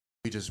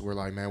we just were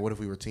like, man, what if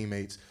we were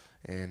teammates?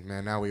 And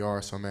man, now we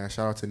are. So man,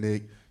 shout out to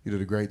Nick. You did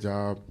a great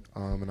job.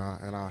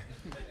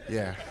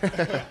 Yeah.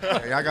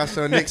 Hey, I got to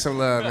show Nick some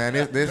love, man. I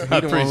He the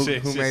one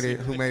appreciate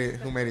who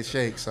you. made it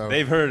shake. So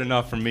They've heard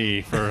enough from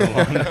me for a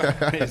long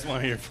time. They just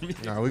want to hear from you.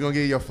 no, we're gonna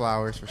give you your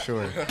flowers for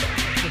sure.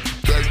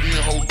 Back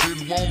then, hoes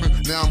didn't want me.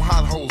 Now I'm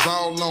hot hoes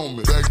all on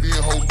me. Back then,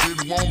 hoes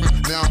didn't want me.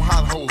 Now I'm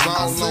hot hoes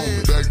all on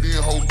me. Back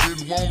then, hoes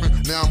didn't want me.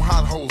 Now I'm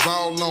hot hoes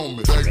all on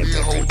me. Back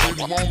then, hoes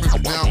didn't want me.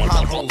 Now I'm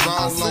hot hoes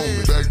all on me.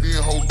 Back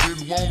then, hoes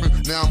didn't want me.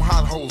 Now I'm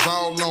hot hoes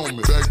all on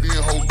me. Back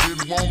then, hoes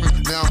didn't want me.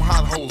 Now I'm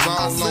hot hoes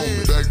all on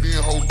me. Back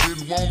then, hoes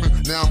didn't want me.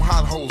 Now I'm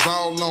hot hoes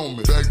all on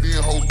me. Back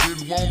then, hoes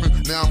didn't want me.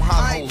 Now I'm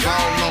hot hoes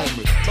all on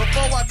me.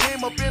 Before I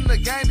came up in the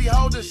game, these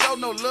hoes didn't show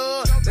no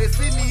love. They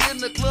see me in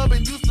the club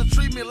and used to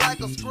treat me like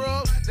a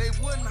scrub. They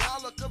wouldn't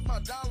holler cause my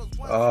dollars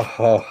weren't.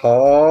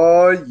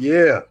 Oh,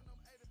 yeah.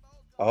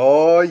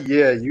 Oh,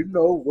 yeah. You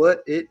know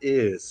what it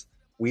is.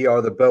 We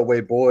are the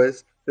Beltway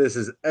Boys. This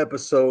is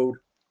episode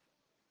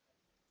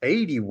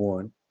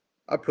 81.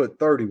 I put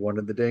 31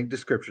 in the dang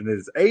description. It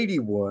is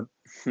 81.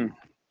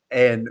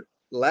 And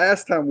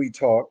last time we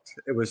talked,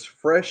 it was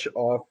fresh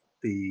off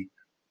the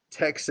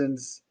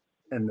Texans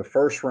in the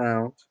first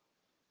round.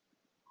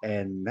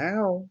 And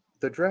now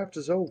the draft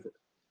is over.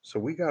 So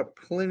we got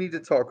plenty to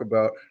talk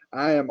about.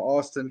 I am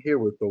Austin here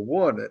with the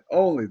one and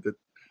only,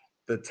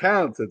 the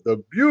talented, the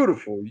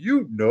beautiful,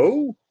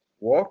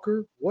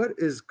 Walker. What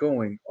is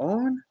going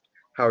on?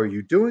 How are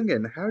you doing?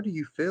 And how do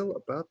you feel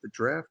about the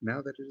draft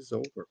now that it is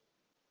over?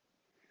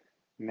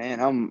 Man,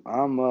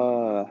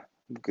 I'm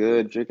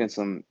good drinking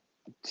some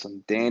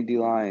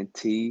dandelion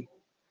tea.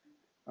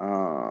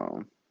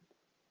 Um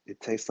it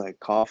tastes like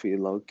coffee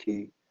low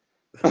key.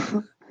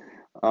 And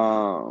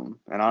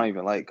I don't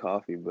even like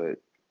coffee, but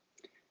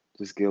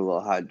just get a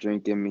little hot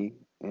drink in me.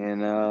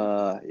 And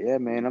yeah,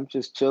 man, I'm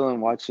just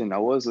chilling watching. I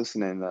was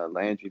listening to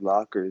Landry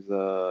Locker's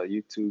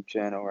YouTube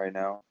channel right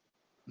now.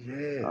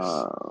 Yes.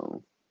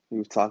 Um he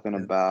was talking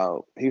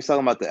about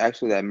the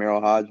actually that Merrill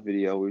Hodge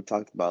video we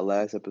talked about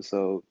last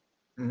episode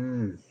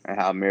Mm, and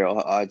how Merrill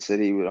Hodge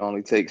said he would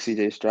only take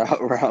CJ Stroud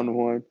round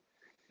one,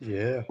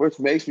 yeah. which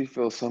makes me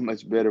feel so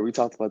much better. We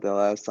talked about that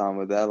last time,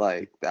 but that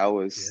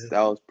was Yeah.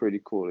 that was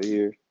pretty cool to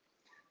hear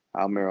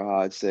how Merrill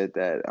Hodge said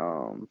that.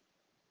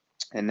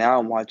 And now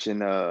I'm watching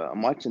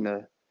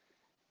the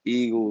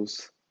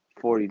Eagles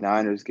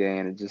 49ers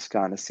game and just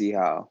kind of see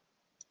how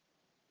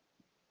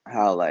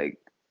like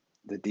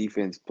the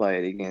defense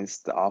played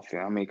against the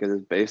offense. I mean, because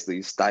it's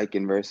basically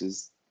Steichen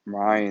versus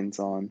Ryans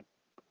on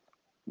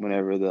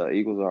whenever the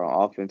Eagles are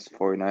on offense,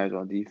 49ers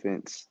on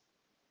defense.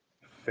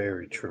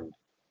 Very true.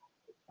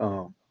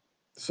 Um,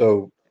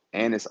 so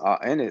And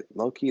it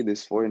low key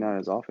this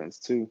 49ers offense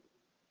too.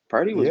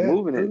 Purdy was yeah,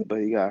 moving true. it,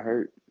 but he got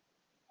hurt.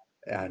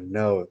 I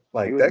know. He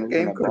Like was that moving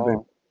game the could have been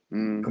ball.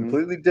 Hmm.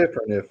 completely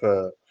different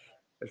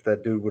if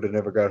that dude would have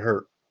never got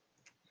hurt.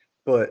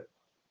 But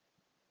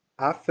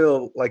I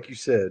feel like you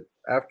said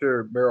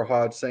after Merrill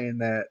Hodge saying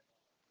that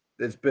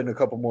it's been a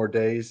couple more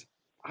days.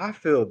 I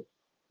feel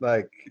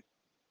like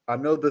I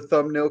know the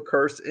thumbnail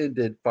curse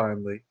ended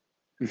finally,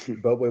 the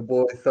Beltway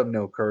Boy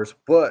thumbnail curse,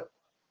 but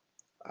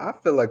I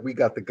feel like we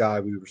got the guy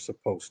we were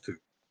supposed to.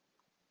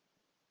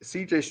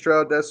 CJ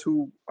Stroud, that's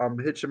who I'm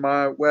hitching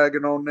my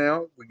wagon on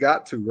now. We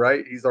got to,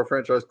 right? He's our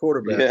franchise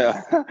quarterback.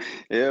 Yeah,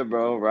 yeah,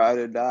 bro, ride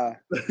or die.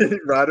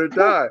 Ride or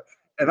die.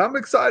 And I'm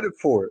excited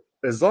for it.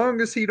 As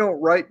long as he don't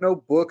write no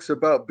books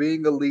about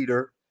being a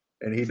leader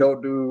and he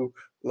don't do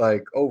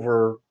like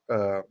over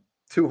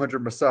 200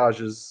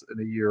 massages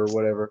in a year or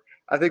whatever,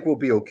 I think we'll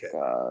be okay.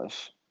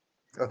 Gosh,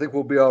 I think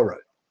we'll be all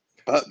right.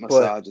 butt But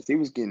massages. He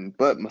was getting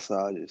butt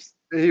massages,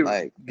 he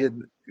like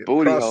getting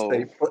booty hole.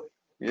 prostate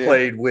Yeah,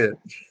 played with.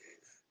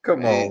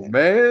 Come on,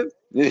 man.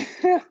 man.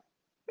 Yeah,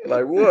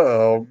 Like,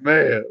 whoa,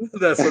 man.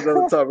 That's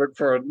another topic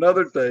for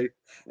another day.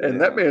 And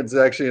that yeah. man's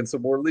actually in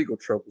some more legal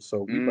trouble. So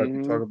we might be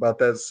Hmm. talking about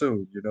that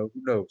soon. Who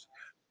knows?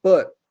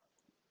 But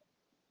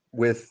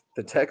with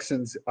the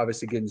Texans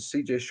obviously getting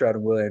CJ Stroud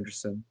and Will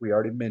Anderson, we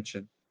already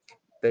mentioned,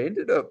 they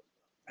ended up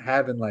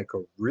having like a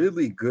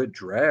really good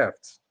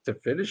draft to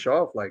finish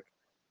off. Like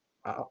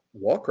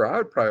Walker, I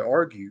would probably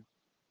argue,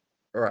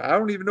 or I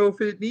don't even know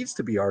if it needs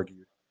to be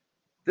argued.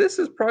 This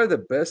is probably the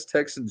best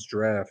Texans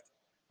draft.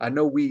 I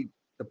know the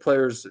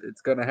players,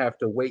 it's going to have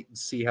to wait and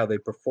see how they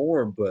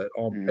perform, but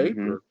on Hmm.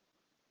 paper,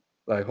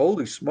 like,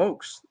 holy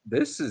smokes,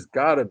 this has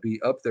got to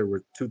be up there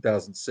with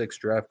 2006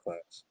 draft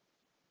class.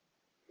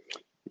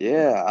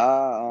 Yeah,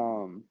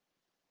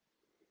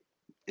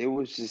 it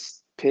was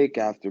just pick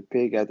after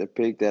pick after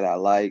pick that I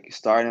like,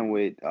 starting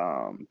with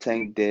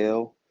Tank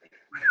Dell.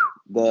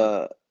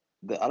 The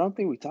I don't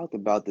think we talked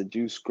about the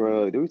Juice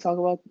Scruggs. Did we talk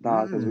about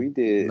nah? Because we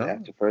did No.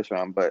 after first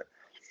round, but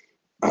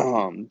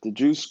the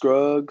Juice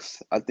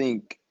Scruggs, I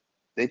think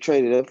they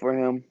traded up for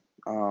him.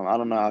 I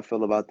don't know how I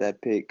feel about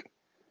that pick,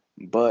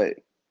 but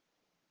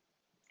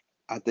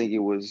I think it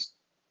was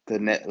the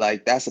net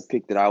like that's a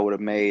pick that I would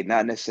have made,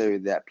 not necessarily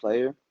that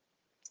player,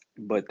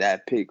 but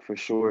that pick for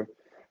sure,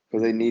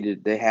 because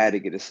they had to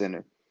get a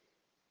center.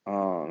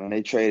 And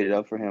they traded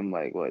up for him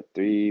like what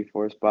 3,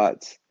 4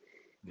 spots.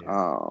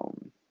 Yeah.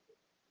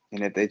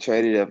 And if they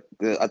traded up,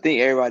 I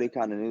think everybody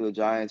kind of knew the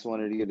Giants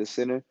wanted to get a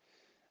center.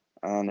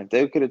 If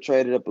they could have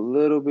traded up a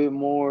little bit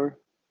more,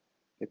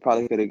 they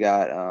probably could have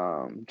got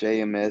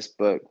JMS.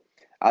 But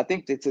I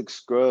think they took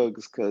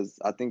Scruggs because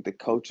I think the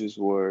coaches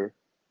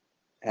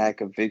had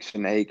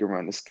conviction that he could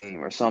run the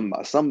scheme, or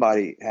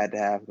somebody had to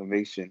have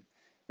conviction.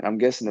 And I'm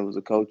guessing it was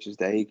the coaches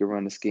that he could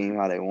run the scheme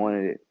how they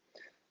wanted it.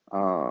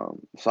 So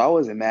I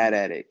wasn't mad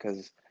at it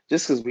because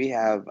we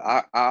have,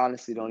 I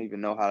honestly don't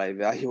even know how to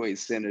evaluate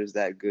centers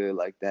that good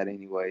like that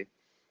anyway.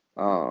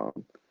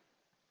 Um,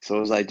 so it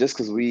was like just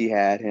because we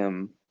had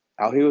him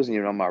out, he wasn't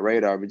even on my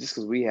radar, but just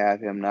because we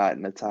have him not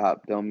in the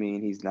top, don't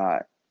mean he's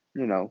not,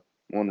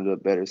 one of the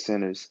better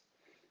centers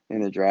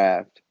in the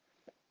draft.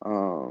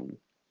 Um,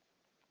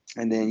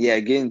 and then yeah,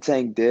 getting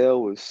Tank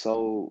Dell was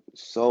so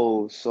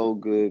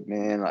good,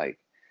 man. Like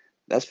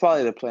that's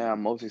probably the player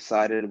I'm most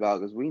excited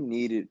about because we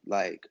needed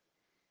like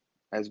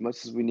as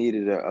much as we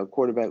needed a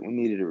quarterback, we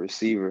needed a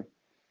receiver.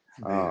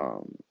 Yeah.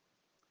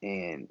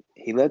 And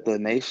he led the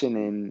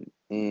nation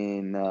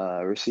in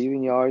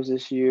receiving yards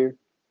this year.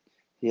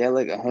 He had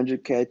like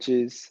 100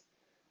 catches.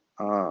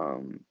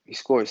 He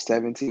scored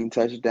 17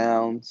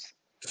 touchdowns,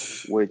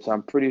 which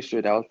I'm pretty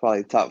sure that was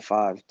probably top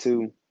 5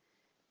 too.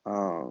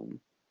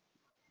 Um,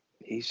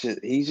 he's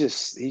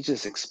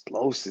just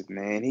explosive,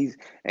 man.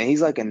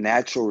 He's like a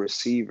natural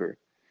receiver.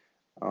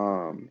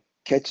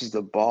 Catches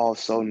the ball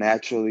so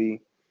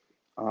naturally.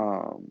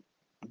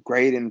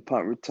 Great in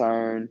punt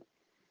return.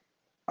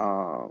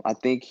 I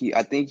think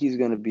he's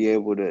gonna be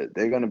able to.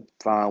 They're gonna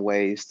find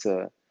ways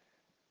to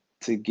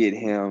get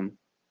him,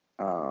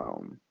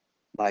 um,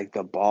 like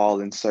the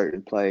ball in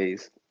certain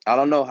plays. I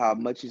don't know how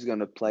much he's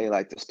gonna play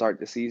like to start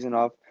the season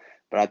off,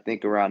 but I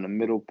think around the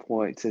middle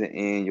point to the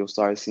end, you'll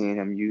start seeing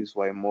him used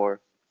way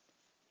more.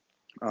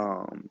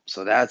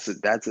 So that's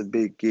a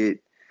big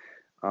get.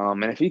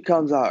 And if he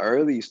comes out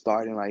early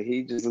starting, like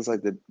he just looks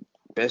like the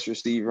best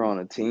receiver on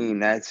the team,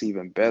 that's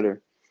even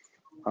better.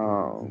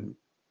 Um,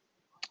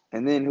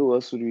 and then who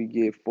else would we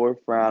get? 4th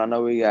round. I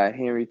know we got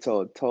Henry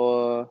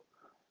To'oTo'o.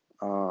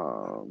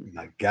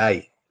 My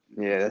guy,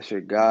 Yeah, that's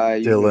your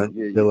guy.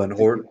 Dylan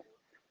Horton.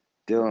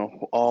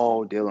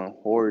 Dylan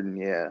Horton.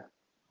 Yeah,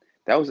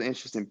 that was an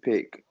interesting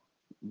pick,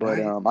 but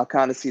I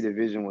kind of see the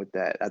vision with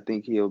that. I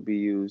think he'll be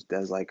used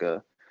as like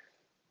a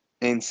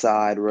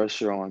inside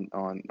rusher on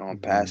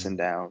passing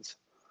downs.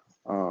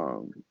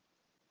 Um,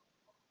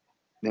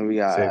 then we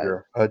got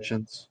Xavier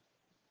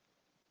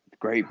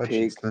great pick.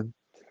 Hutchinson.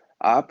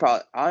 I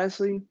probably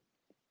honestly,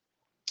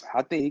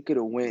 I think he could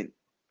have went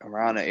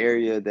around the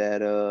area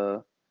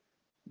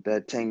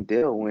that Tank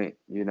Dell went.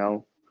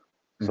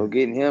 So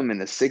getting him in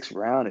the 6th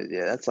round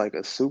that's like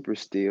a super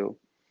steal.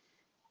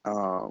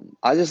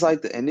 I just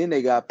like and then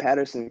they got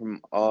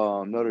Patterson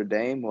from Notre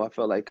Dame, who I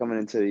felt like coming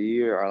into the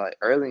year or like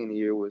early in the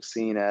year was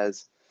seen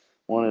as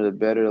one of the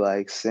better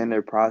like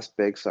center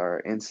prospects or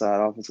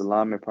inside offensive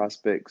lineman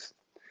prospects.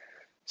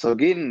 So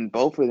getting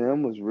both of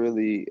them was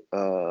really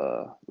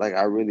like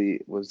I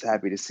really was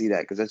happy to see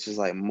that because that's just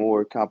like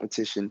more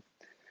competition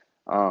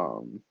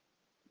um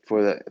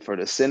for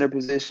the center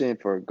position,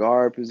 for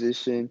guard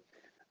position.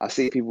 I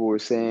see people were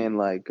saying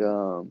like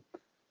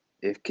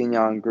if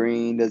Kenyon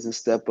Green doesn't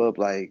step up,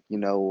 like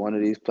one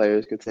of these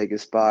players could take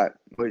his spot,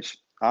 which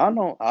I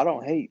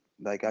don't hate.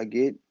 Like I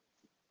get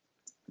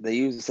they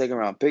used a 2nd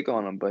round pick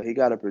on him, but he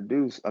got to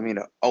produce. I mean,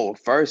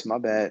 first, my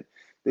bad.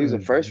 They used a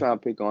 1st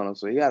round pick on him,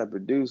 so he got to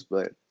produce.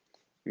 But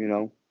you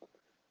know,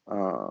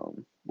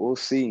 we'll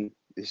see.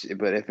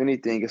 But if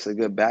anything, it's a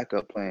good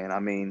backup plan. I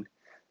mean,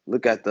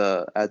 look at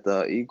the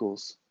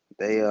Eagles.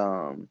 They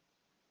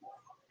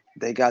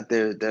got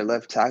their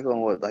left tackle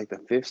in what like the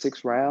 5th,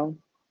 6th round.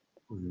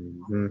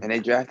 And they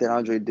drafted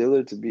Andre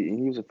Dillard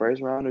he was a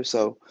 1st rounder.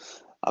 So,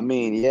 I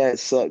mean, yeah, it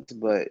sucks,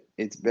 but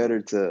it's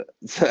better to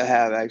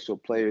have actual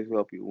players who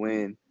help you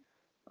win.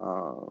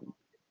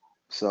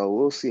 So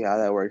we'll see how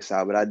that works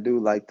out. But I do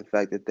like the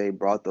fact that they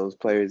brought those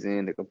players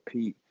in to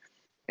compete,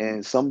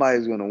 and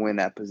somebody's going to win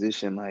that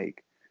position.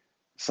 Like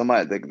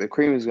the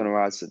cream is going to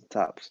rise to the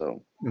top.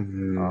 So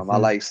I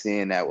like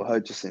seeing that with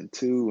Hutchinson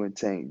too and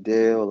Tank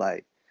Dell.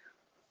 Like,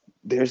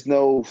 there's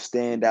no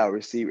standout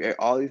receiver.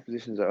 All these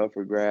positions are up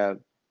for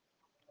grab.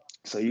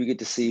 So you get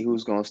to see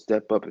who's going to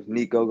step up. Is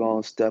Nico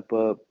going to step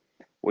up,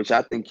 which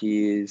I think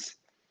he is.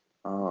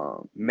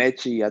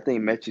 Mechie, I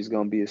think Mechie's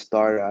going to be a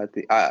starter. I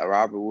think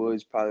Robert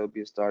Woods probably will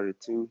be a starter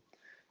too.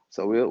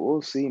 So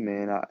we'll see,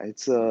 man.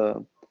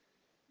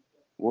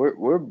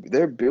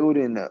 They're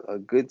building a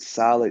good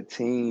solid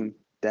team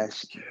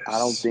that I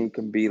don't think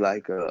can be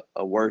like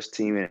a worse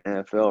team in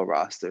an NFL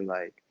roster.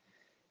 Like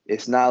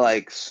it's not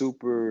like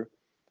super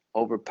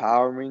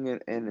overpowering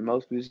in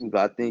most positions,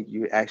 but I think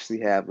you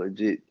actually have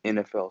legit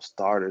NFL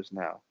starters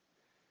now,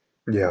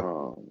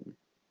 Yeah.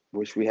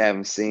 which we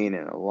haven't seen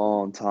in a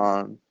long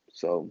time.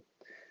 So,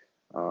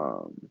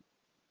 and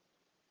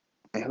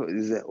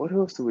what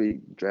else do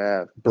we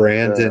draft?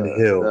 Brandon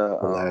Hill,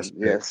 the last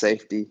pick.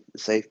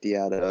 Safety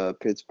out of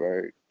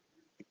Pittsburgh.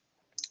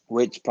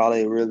 which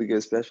probably a really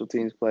good special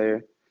teams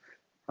player.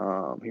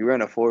 He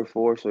ran a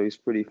 4.4, so he's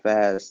pretty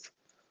fast.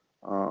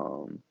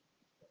 Um,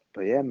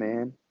 but yeah,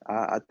 man,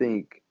 I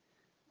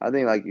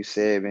think like you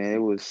said, man,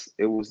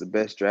 it was the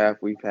best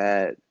draft we've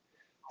had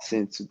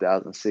since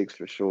 2006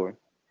 for sure.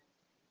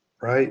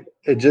 right?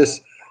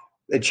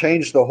 It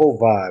changed the whole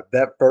vibe.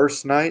 That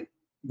first night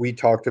we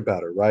talked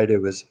about it, right?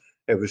 It was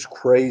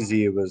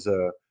crazy. It's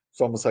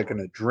almost like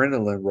an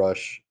adrenaline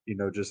rush,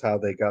 just how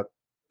they got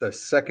the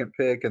second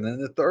pick and then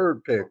the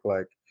third pick.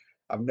 Like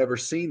I've never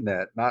seen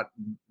that. Not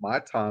my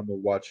time of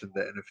watching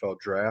the NFL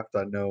draft.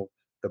 I know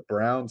the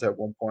Browns at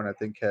one point I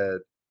think had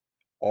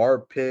our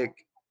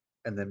pick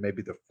and then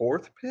maybe the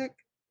fourth pick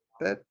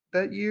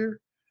that year.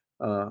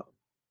 Uh,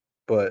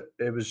 but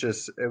it was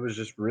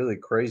just really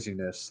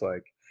craziness,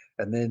 like,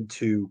 and then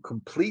to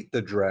complete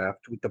the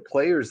draft with the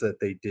players that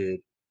they did,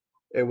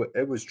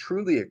 it was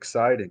truly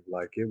exciting.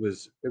 Like it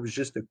was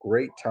just a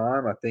great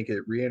time. I think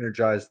it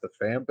re-energized the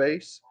fan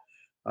base,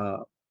 uh,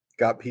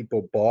 got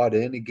people bought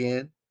in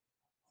again.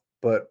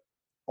 But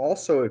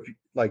also, if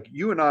like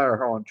you and I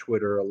are on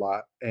Twitter a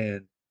lot,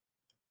 and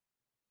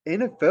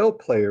NFL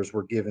players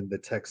were giving the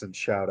Texans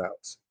shout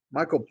outs.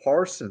 Michael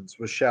Parsons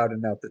was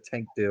shouting out the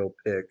Tank Dale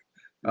pick.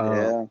 Um,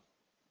 Yeah,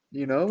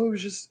 it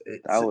was just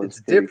that it's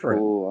was pretty different,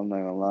 cool. I'm not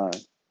gonna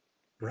lie.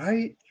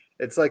 right?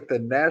 It's like the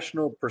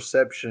national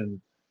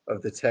perception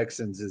of the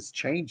Texans is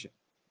changing.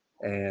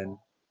 And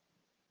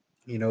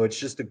it's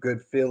just a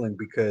good feeling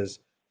because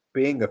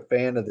being a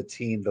fan of the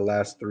team the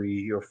last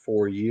 3 or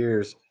 4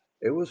 years,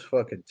 it was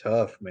fucking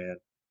tough, man.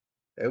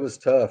 It was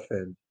tough.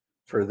 And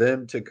for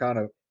them to kind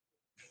of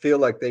feel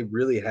like they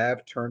really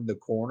have turned the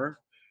corner,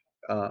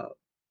 uh,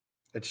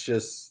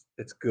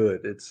 it's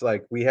good. It's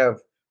like we have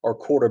our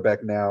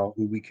quarterback now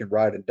who we can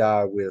ride and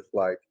die with.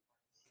 Like,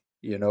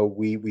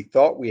 we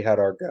thought we had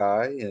our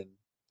guy and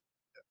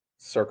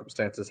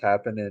circumstances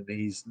happen and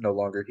he's no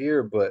longer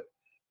here, but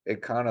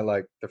it kind of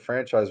like the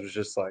franchise was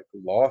just like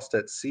lost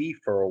at sea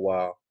for a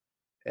while.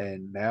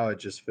 And now it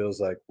just feels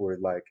like we're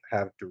like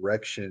have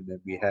direction and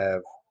we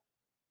have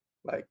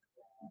like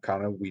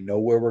kind of we know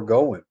where we're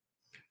going.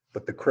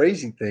 But the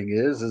crazy thing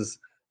is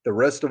the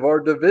rest of our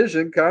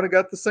division kind of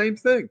got the same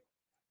thing.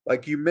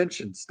 Like you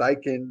mentioned,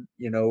 Steichen,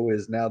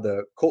 is now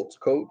the Colts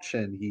coach,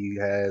 and he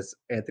has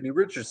Anthony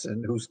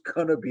Richardson, who's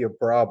gonna be a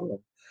problem.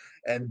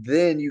 And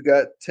then you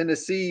got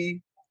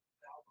Tennessee,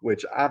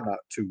 which I'm not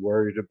too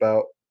worried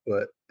about,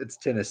 but it's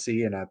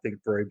Tennessee, and I think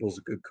Vrabel's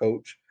a good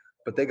coach.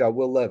 But they got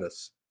Will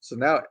Levis. So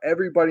now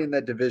everybody in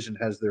that division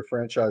has their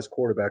franchise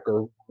quarterback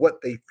or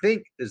what they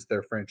think is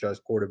their franchise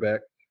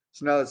quarterback.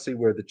 So now let's see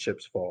where the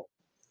chips fall.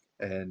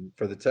 And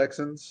for the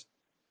Texans,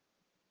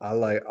 I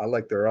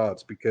like their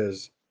odds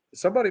because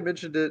somebody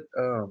mentioned it.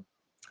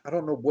 I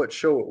don't know what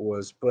show it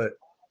was, but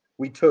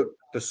we took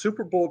the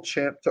Super Bowl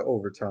champ to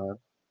overtime.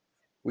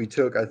 We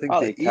took, I think,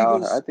 Probably the Cal. I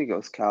Eagles. think it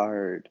was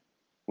Cowherd,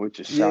 which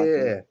is shocking.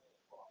 Yeah,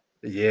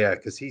 yeah,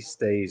 because he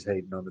stays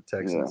hating on the Yeah.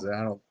 Texans. And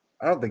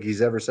I don't think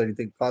he's ever said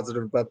anything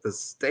positive about the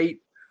state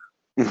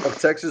of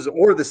Texas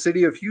or the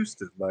city of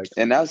Houston. Like,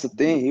 And that's the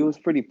thing. He was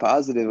pretty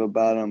positive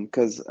about him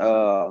because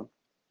I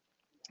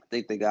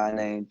think the guy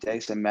named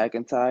Jason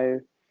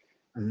McIntyre.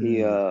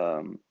 He mm,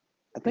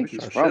 I he think was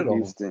he's trying to from shit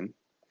on him. Houston.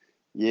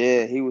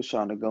 Yeah, he was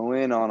trying to go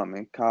in on him,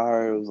 and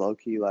Kyler was low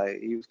key like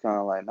he was kind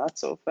of like not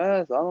so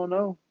fast. I don't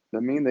know. I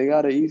mean, they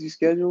got an easy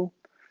schedule.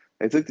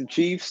 They took the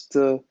Chiefs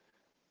to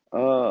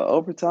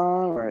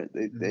overtime, or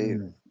they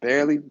Mm.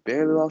 barely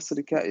lost to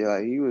the Cat. Yeah,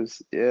 like he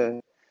was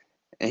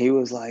and he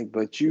was like,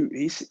 but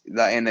he's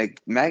like, and the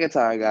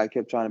McIntyre guy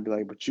kept trying to be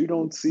like, but you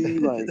don't see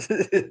like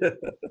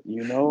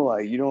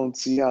like you don't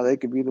see how they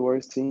could be the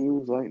worst team. He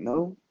was like,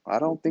 no, I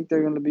don't think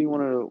they're gonna be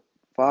one of the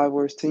five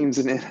worst teams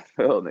in the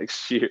NFL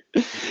next year.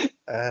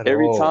 At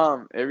every all.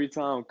 time, every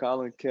time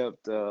Colin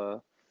kept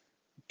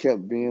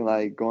being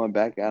like going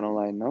back at him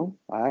like, no,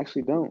 I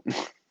actually don't.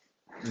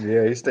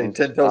 Yeah, he stayed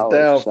 10 toes I was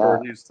down for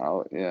shocked. Houston.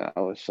 I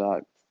was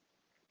shocked.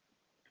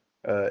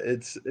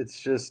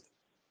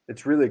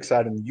 It's really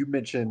exciting. You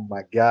mentioned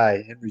my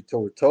guy Henry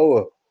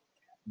Toa.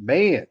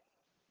 Man,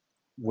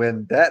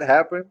 when that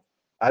happened,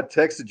 I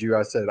texted you.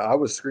 I said I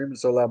was screaming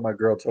so loud my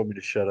girl told me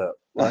to shut up.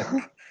 Like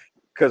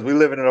because we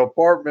live in an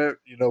apartment,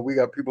 we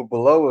got people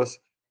below us.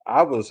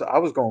 I was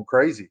going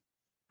crazy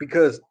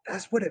because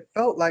that's what it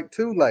felt like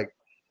too. Like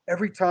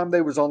every time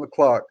they was on the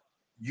clock,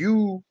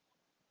 you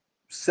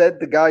said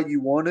the guy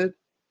you wanted,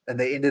 and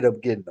they ended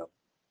up getting them.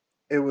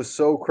 It was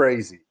so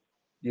crazy.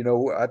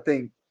 I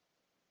think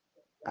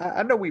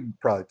I know we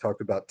probably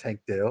talked about Tank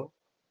Dell.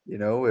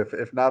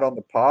 If not on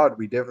the pod,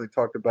 we definitely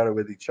talked about it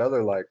with each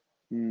other. Like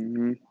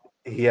hmm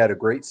he had a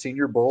great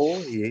Senior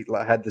Bowl. He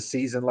had the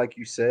season, like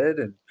you said,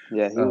 and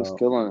Yeah, he was uh,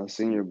 killing a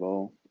Senior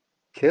Bowl.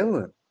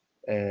 killing.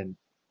 And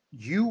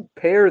you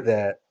pair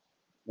that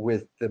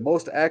with the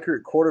most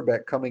accurate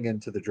quarterback coming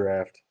into the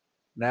draft,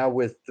 now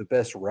with the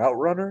best route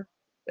runner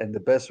and the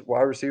best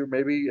wide receiver,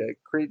 maybe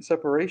create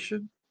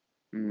separation.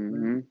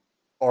 Mm, hmm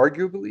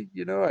arguably,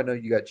 I know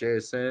you got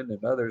JSN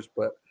and others,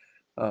 but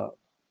uh,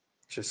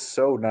 just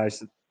so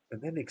nice.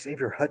 And then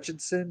Xavier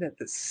Hutchinson at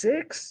the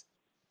six.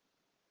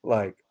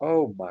 Like,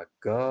 oh my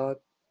God.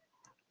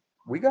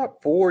 We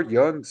got 4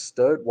 young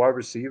stud wide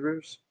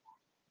receivers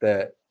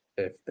that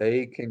if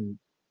they can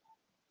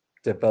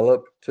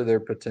develop to their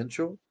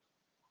potential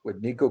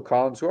with Nico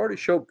Collins, who already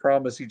showed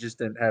promise, he just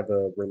didn't have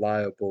a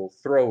reliable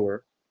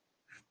thrower.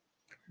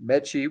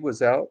 Mechie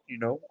was out,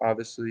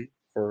 obviously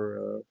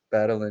for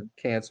battling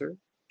cancer.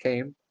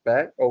 Came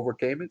back,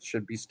 overcame it,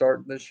 should be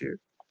starting this year,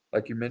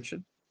 like you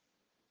mentioned.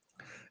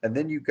 And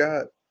then you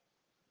got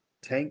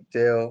Tank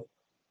Dell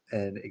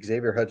and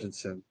Xavier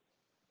Hutchinson.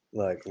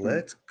 Like,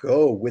 let's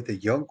go with a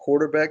young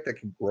quarterback that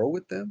can grow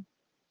with them.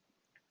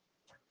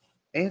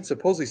 And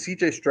supposedly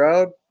CJ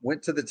Stroud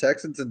went to the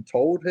Texans and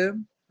told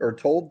them,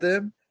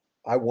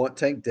 I want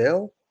Tank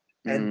Dell.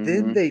 And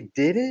then Mm-hmm. they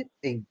did it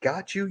and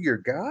got you your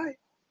guy.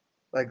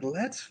 Like,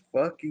 let's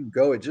fucking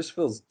go. It just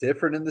feels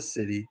different in the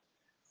city.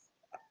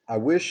 I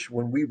wish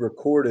when we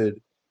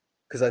recorded,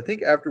 because I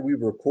think after we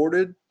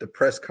recorded, the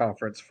press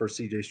conference for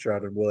CJ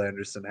Stroud and Will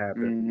Anderson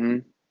happened. Mm-hmm.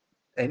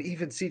 And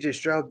even CJ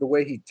Stroud, the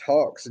way he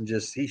talks and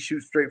just he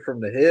shoots straight from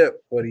the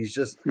hip, but he's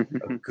just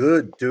a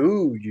good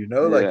dude,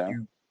 like Yeah.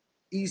 you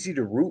easy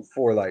to root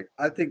for. Like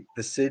I think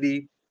the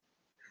city,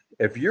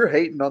 if you're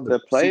hating on the The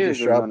CJ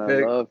players are Stroud gonna pick,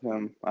 love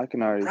him. I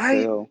can already right,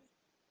 tell.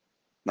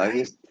 Like right,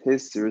 his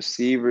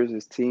receivers,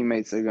 his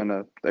teammates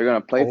are they're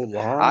gonna play. O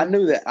I line,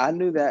 knew that. I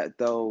knew that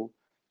though,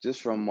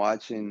 just from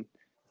watching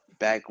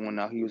back when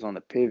he was on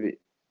the pivot.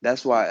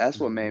 That's why. That's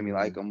what made me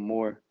like him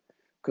more.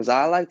 Cause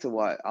I like to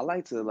watch. I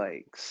like to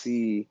like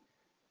see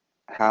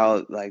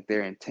how like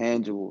their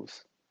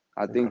intangibles.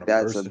 I what kind think of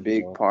that's a person you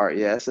big are. part.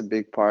 Yeah, that's a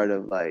big part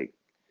of like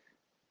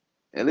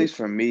at least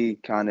for me,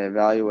 kind of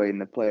evaluating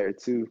the player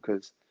too.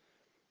 Cause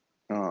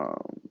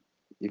um,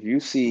 if you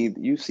see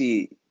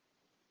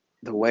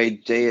the way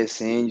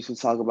JSN used to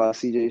talk about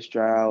CJ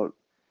Stroud,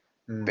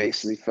 Mm,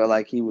 basically felt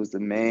like he was the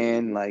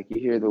man. Like you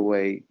hear the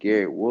way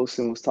Garrett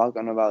Wilson was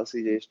talking about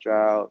CJ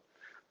Stroud,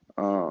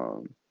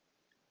 um,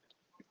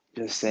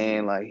 just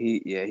saying like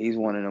he's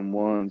one of them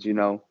ones.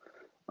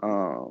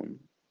 Um,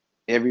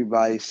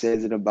 everybody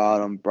says it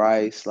about him,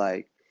 Bryce,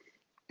 like,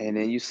 and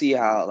then you see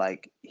how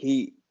like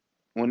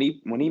when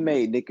he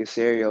made Nick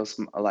Casario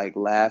like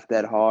laugh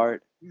that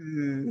hard,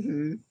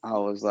 hmm I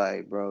was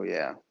like, bro,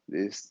 yeah,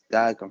 this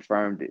that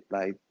confirmed it.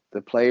 Like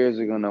the players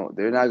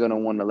they're not gonna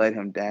want to let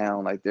him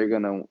down. Like they're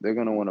gonna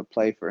want to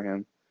play for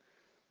him.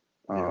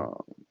 Yeah. Um,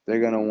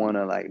 they're gonna want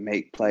to like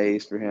make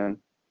plays for him.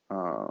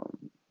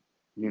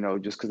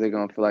 Just because they're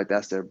gonna feel like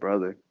that's their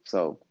brother.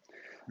 So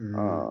Mm,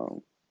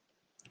 um,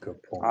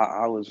 good I, point.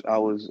 I was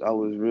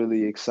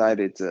really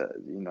excited to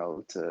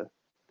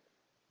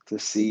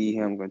see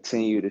him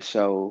continue to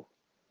show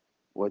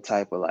what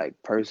type of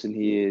like person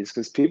he is.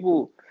 Because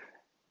people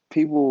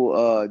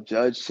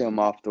judge him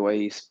off the way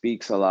he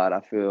speaks a lot.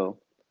 I feel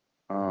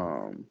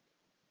Mm, um,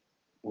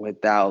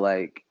 without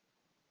like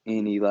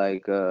any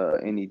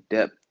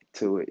depth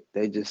to it.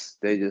 They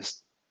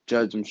just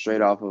judge him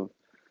straight off of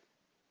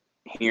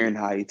hearing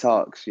how he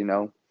talks.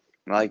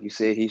 Like you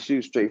said, he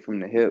shoots straight from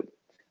the hip,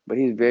 but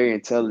he's very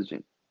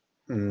intelligent.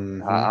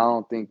 I hmm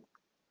don't think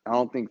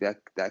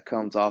that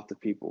comes off to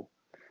people.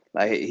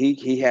 Like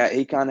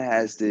he kind of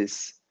has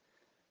this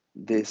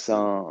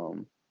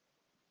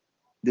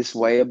this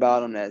way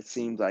about him that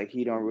seems like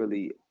he don't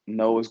really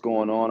know what's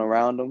going on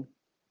around him.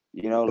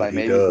 But Like he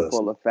maybe you could does.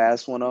 pull a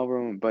fast one over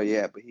him, but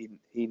yeah, but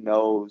he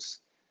knows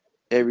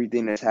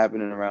everything that's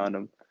happening around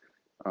him.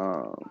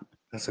 Um,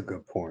 That's a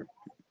good point.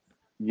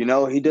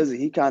 he does it.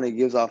 He kind of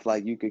gives off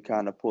like you could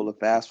kind of pull a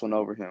fast one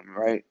over him,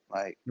 right?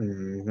 Like,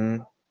 Hmm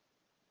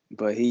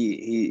but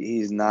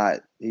he's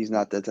not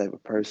that type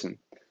of person.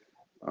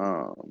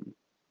 Um,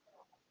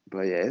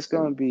 but yeah, it's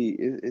gonna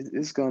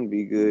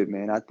be good,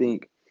 man. I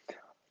think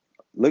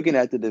looking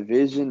at the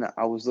division,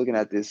 I was looking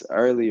at this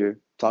earlier,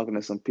 talking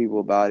to some people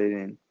about it,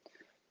 and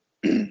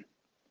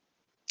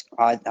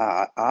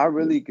I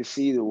really could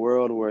see the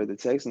world where the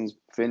Texans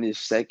finish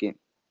second,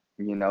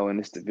 in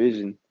this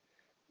division.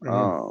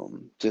 hmm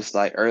Just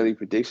like early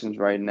predictions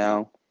right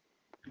now,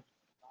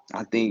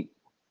 I think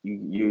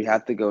you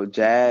have to go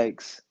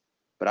Jags,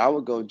 but I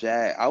would go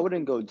I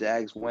wouldn't go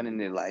Jags winning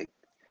it like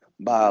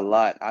by a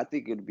lot. I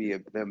think it'd be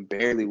them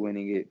barely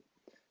winning it.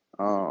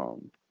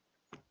 Um,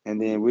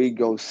 and then we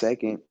go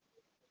second,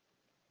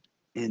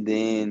 and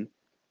then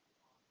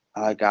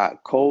I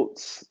got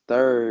Colts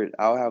third.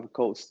 I'll have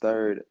Colts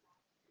third.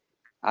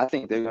 I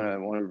think they're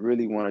gonna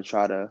really want to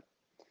try to.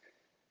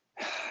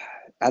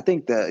 I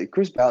think that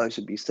Chris Ballard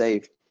should be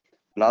safe.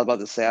 But I was about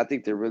to say, I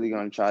think they're really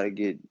gonna try to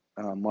get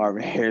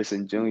Marvin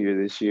Harrison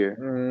Jr. this year.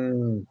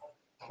 Mm,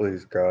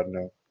 please, God,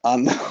 no. I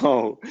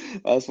know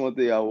that's one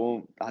thing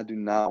I do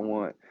not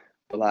want.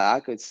 But like I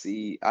could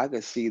see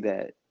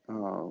that.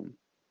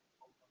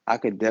 I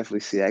could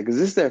definitely see that because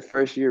this is their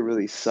first year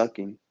really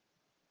sucking.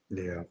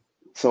 Yeah.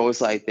 So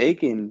it's like they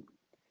can,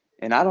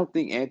 and I don't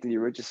think Anthony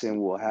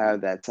Richardson will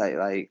have that type.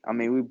 Like I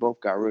mean, we both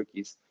got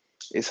rookies.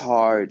 It's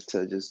hard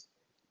to just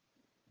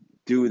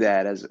do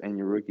that as in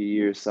your rookie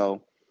year.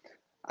 So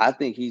I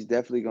think he's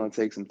definitely going to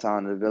take some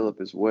time to develop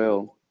as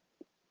well.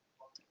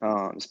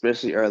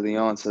 especially early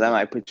on. So that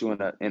might put you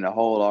in a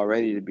hole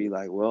already to be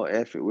like, well,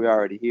 F it, we're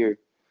already here.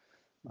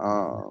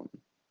 Um,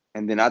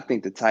 and then I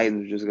think the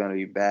Titans are just gonna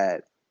be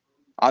bad.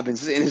 I've been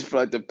saying this for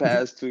like the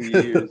past 2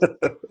 years,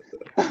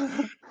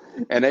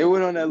 and they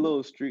went on that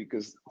little streak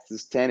because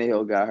this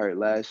Tannehill got hurt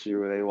last year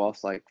where they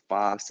lost like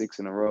 5, 6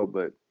 in a row.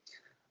 But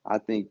I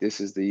think this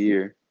is the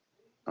year.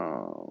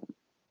 Um,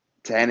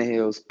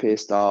 Tannehill's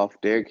pissed off.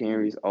 Derrick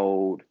Henry's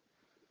old.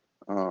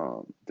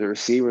 The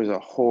receivers are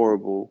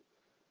horrible.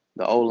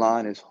 The O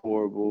line is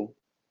horrible.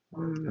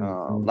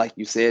 Like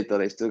you said, though,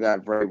 they still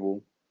got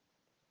Vrabel.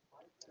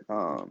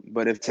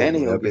 But if Hey,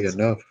 will Tannehill that be gets,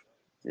 enough?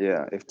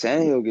 yeah, if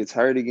Tannehill gets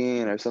hurt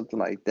again or something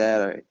like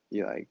that, or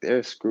like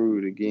they're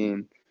screwed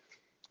again.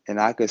 And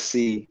I could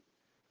see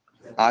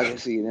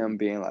them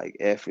being like,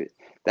 "F it."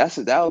 That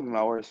would be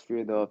my worst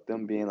fear though, of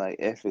them being like,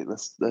 "F it."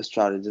 Let's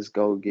try to just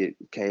go get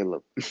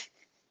Caleb.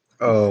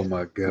 Oh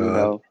my You God,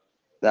 know,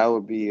 that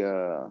would be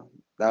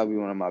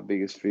one of my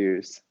biggest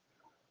fears.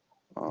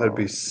 that'd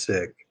be Um,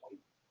 sick.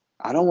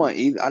 I don't want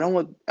either. I don't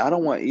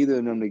want either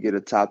of them to get a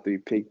top 3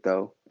 pick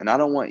though, and I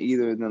don't want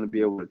either of them to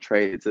be able to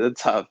trade it to the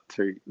top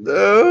 3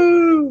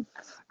 No.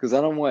 because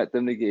I don't want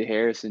them to get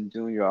Harrison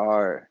Jr.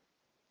 or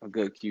a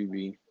good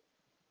QB.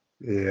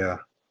 Yeah,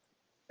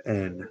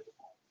 and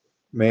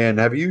man,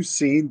 have you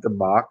seen the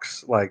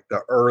mocks, like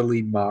the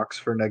early mocks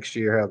for next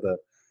year? How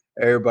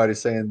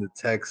everybody's saying the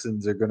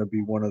Texans are going to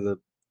be one of the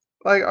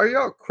like. Are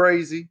y'all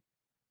crazy?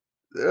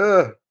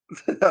 Ugh.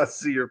 I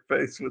see your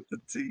face with the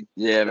teeth.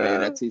 Yeah,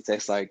 man, that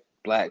tastes like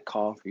black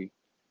coffee.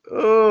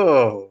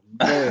 Oh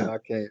man, I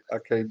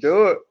can't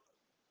do it.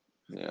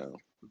 Yeah.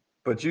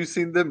 But you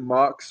seen the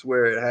mocks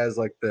where it has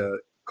like the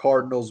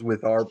Cardinals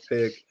with our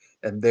pick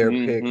and their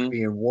pick Mm-hmm.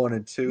 being 1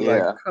 and 2.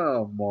 Like, Yeah.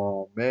 come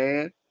on,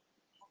 man.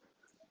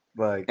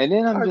 Like, And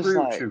then I'm I just agree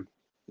with like, you.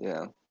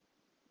 yeah,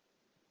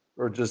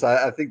 Or just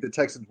I think the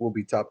Texans will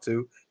be top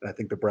 2, and I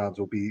think the Browns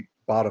will be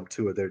bottom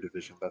 2 of their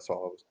division. That's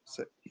all I was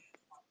gonna say.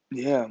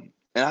 yeah.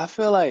 And I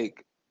feel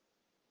like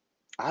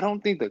I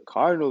don't think the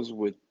Cardinals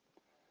would.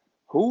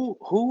 Who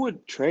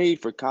would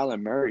trade for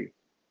Kyler Murray?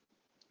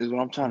 Is what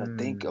I'm trying to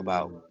think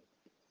about. Mm,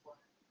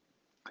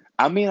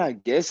 I mean, I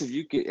guess if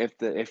you could,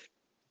 if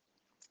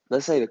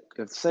let's say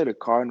the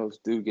Cardinals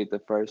do get the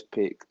first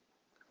pick,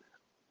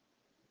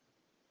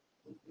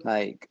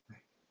 like,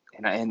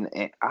 I mean,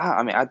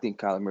 I think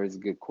Kyler Murray's a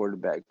good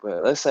quarterback,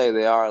 but let's say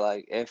they are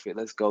like, F it,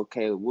 let's go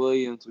Caleb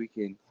Williams. We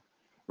can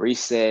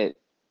reset,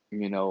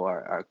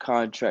 our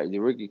contract, the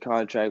rookie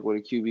contract with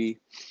a QB,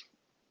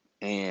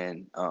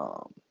 and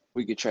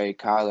we could trade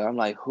Kyler. I'm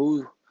like,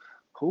 who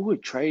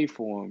would trade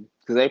for him?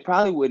 Because they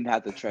probably wouldn't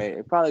have to trade.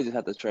 They probably just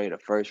have to trade a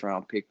first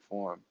round pick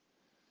for him.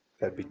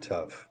 that'd be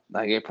tough.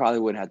 Like it probably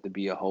wouldn't have to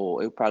be a whole.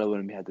 It probably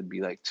wouldn't have to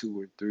be like 2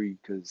 or 3.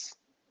 Because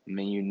I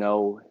mean,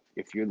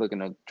 if you're looking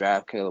to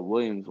draft Caleb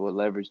Williams, what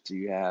leverage do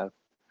you have?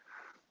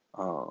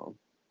 Um,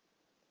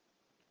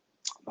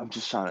 I'm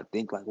just trying to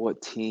think like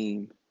what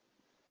team.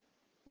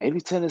 Maybe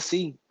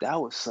Tennessee. That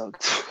would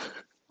suck.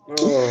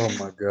 Oh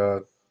my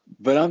God.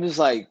 But I'm just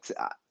like, the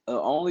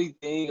only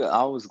thing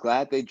I was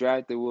glad they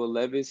drafted Will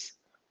Levis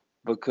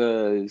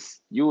because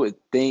you would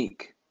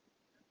think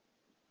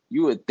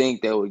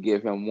they would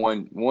give him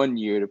one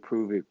year to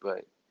prove it,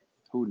 but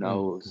who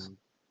knows? Mhm.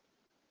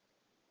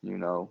 You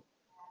know,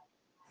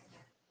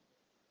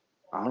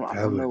 I That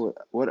don't would know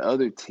what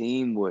other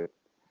team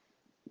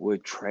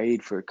would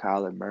trade for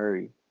Kyler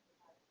Murray.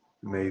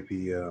 maybe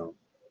you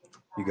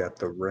got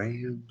the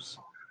Rams.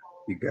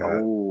 You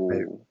got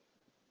maybe Oh,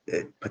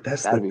 but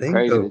that's the that'd be thing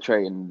crazy to though.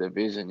 trade in the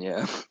division.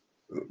 Yeah,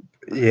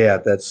 Yeah,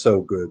 that's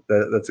so good.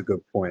 That's a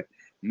good point.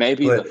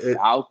 maybe the But it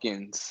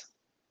Falcons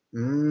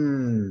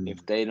mm,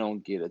 if they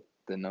don't get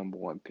the number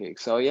 1 pick.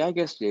 So yeah, I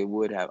guess they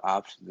would have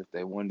options if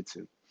they wanted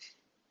to.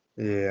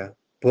 yeah,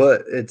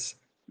 but it's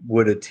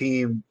would a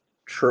team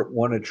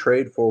want to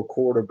trade for a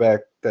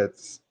quarterback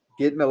that's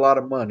getting a lot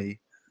of money,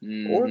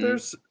 or Mm-hmm.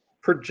 there's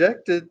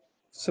projected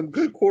some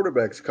good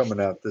quarterbacks coming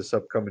out this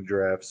upcoming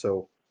draft.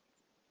 So,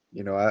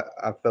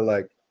 I feel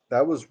like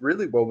that was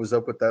really what was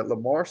up with that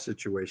Lamar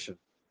situation.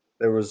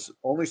 There was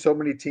only so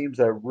many teams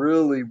that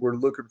really were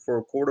looking for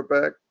a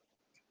quarterback,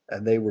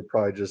 and they were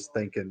probably just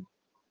thinking,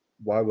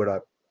 why would I,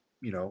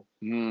 you know,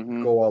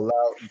 Mm-hmm. go all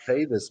out and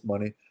pay this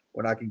money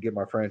when I can get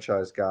my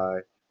franchise guy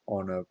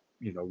on a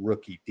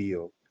rookie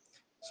deal.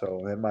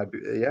 So it might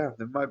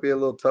be a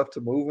little tough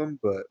to move him,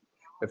 but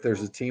if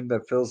there's a team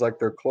that feels like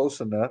they're close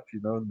enough,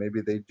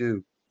 maybe they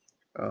do.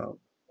 Um,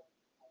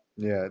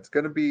 yeah, it's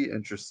going to be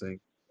interesting.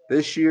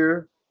 This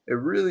year, it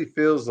really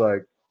feels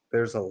like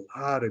there's a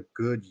lot of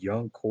good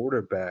young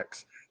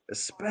quarterbacks,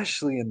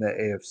 especially in the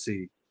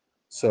AFC.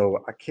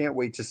 So I can't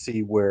wait to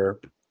see where,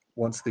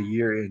 once the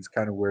year ends,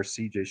 kind of where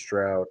CJ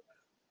Stroud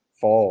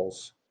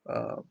falls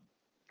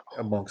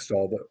amongst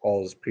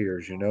all his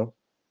peers.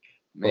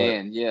 But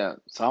Man, yeah.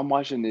 So I'm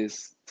watching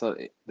this. So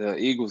the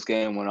Eagles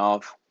game went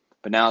off,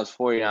 but now it's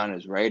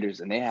 49ers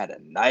Raiders, and they had a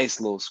nice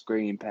little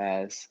screen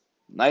pass,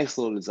 nice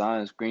little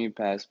design screen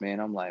pass. Man,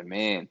 I'm like,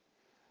 man,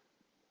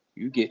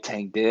 you get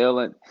Tank Dell,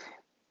 and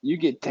You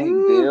get Tank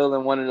Woo. Dell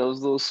in one of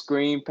those little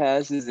screen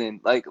passes, and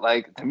like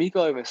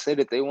D'Amico even said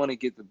that they want to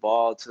get the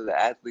ball to the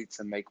athletes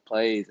and make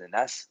plays, and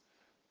that's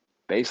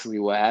basically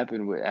what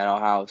happened at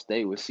Ohio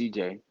State with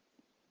CJ.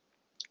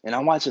 And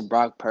I'm watching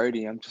Brock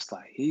Purdy. I'm just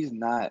like, he's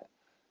not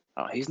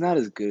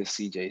as good as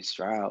CJ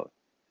Stroud.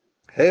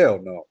 Hell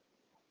no.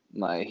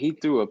 Like he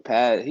threw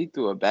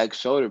a back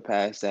shoulder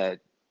pass that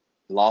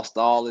lost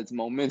all its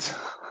momentum,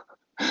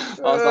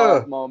 lost all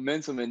its Ugh.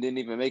 momentum, and didn't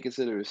even make it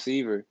to the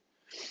receiver.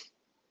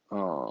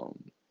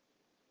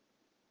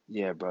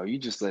 Yeah, bro, you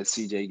just let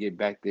CJ get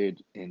back there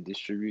and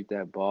distribute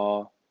that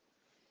ball.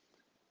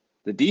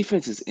 The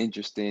defense is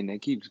interesting.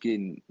 It keeps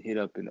getting hit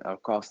up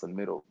across the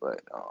middle,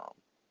 but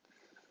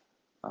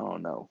I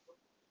don't know.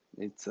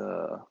 It's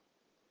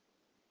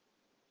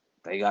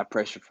they got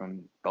pressure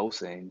from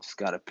Bosa and just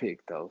got a pick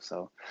though.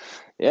 So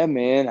yeah,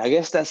 man, I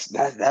guess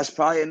that's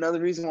probably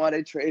another reason why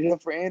they traded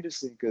up for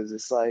Anderson, because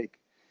it's like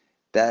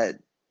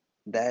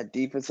that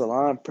defensive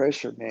line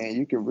pressure, man.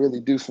 You can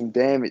really do some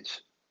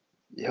damage.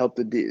 You help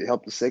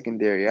the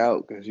secondary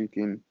out because you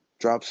can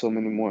drop so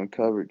many more in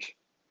coverage.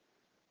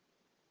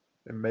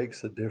 It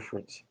makes a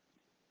difference.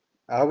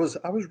 I was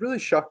really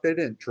shocked they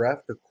didn't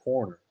draft a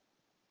corner.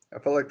 I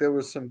felt like there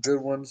was some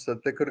good ones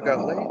that they could have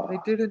got late, and they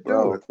didn't do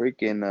Bro, it.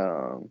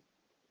 freaking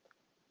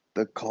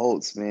the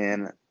Colts,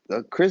 man.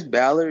 Chris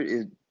Ballard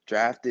is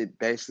drafted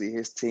basically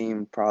his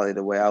team probably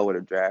the way I would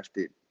have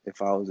drafted if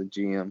I was a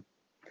GM.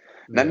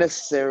 Not Yeah.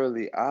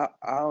 necessarily. I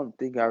don't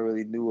think I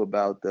really knew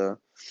about the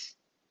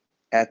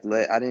I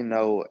didn't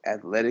know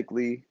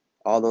athletically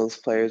all those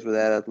players were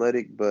that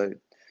athletic, but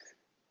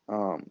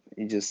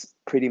he just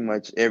pretty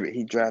much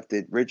he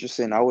drafted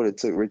Richardson. I would have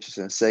took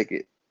Richardson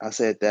second. I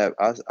said that.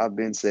 I've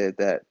been said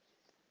that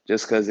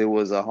just because it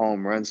was a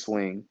home run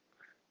swing.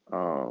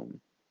 Um,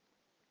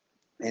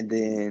 and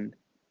then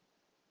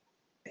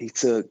he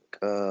took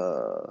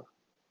who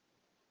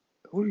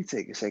did he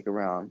take a second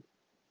round?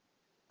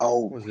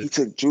 Oh, Was he it?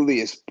 took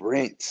Julius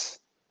Brents,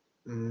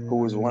 who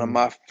was one of Mm,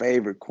 my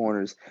favorite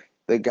corners.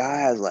 The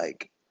guy has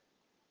like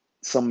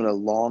some of the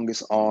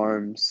longest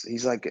arms.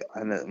 He's like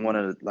one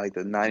of like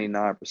the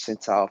 99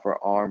 percentile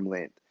for arm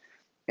length.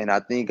 And I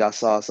think I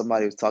saw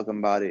somebody was talking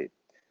about it.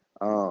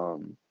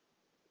 Um,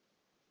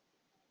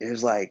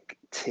 there's like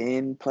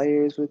 10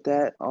 players with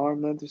that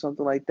arm length or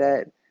something like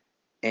that.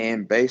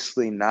 And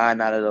basically 9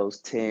 out of those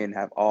 10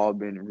 have all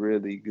been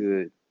really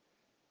good.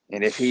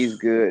 And if he's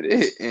good,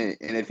 and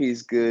if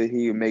he's good,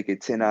 he would make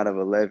it 10 out of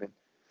 11.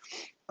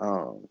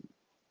 Um,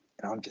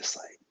 and I'm just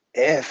like,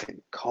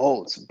 effing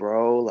Colts,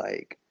 bro.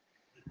 Like,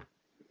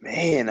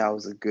 man, that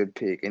was a good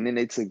pick. And then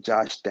they took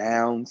Josh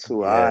Downs,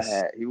 who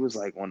yes. he was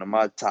like one of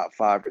my top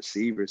 5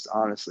 receivers,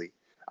 honestly.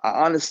 I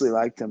honestly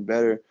liked him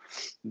better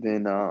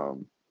than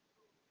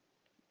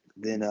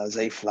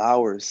Zay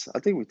Flowers. I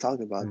think we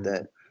talked about Mm.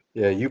 that.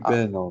 Yeah, you've I,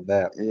 been on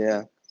that.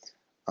 yeah.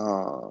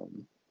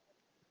 Um,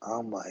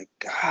 I'm like,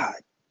 God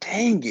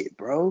dang it,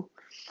 bro.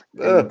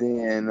 And Ugh.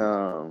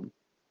 then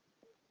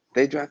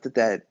they drafted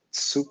that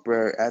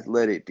super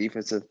athletic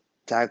defensive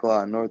tackle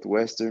out of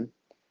Northwestern.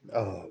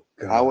 Oh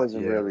I God,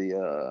 wasn't yeah. really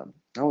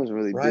I wasn't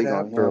really Right big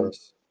on after him.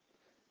 us,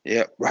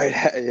 Yeah, right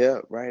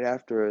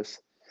after us.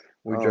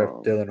 we drafted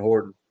Um, Dylan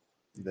Horton.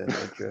 Then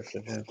they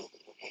drafted him.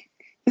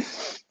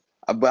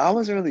 but I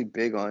wasn't really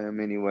big on him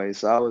anyway,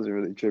 so I wasn't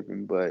really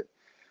tripping. But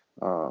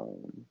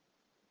um,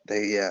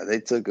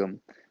 they took him,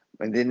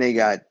 and then they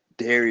got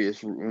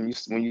Darius. When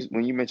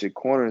you mentioned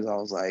corners, I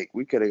was like,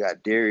 we could have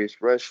got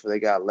Darius Rush, they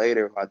got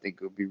later, who I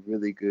think would be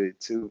really good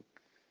too.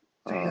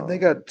 Damn, they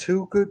Um, got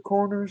two good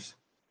corners.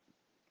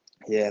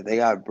 yeah, they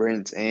got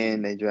Brent,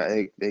 and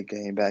they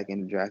came back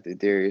and drafted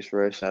Darius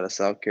Rush out of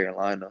South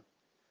Carolina.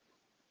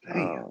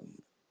 Damn. Um,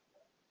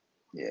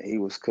 yeah, he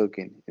was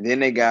cooking. And then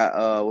they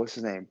got what's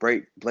his name?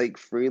 Blake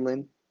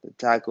Freeland, the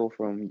tackle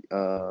from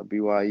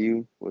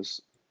BYU, who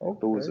was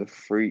Okay. a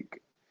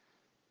freak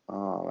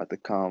at the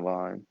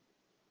combine.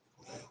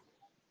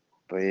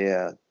 But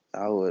yeah,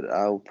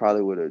 I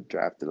probably would have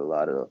drafted a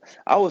lot of.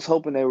 I was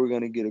hoping they were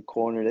gonna get a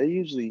corner. I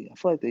feel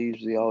like they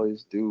usually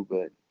always do,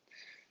 but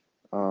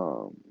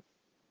um,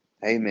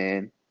 hey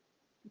man,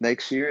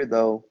 next year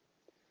though,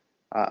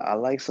 I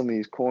like some of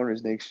these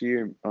corners next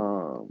year.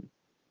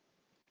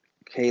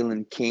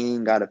 Kalen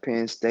King out of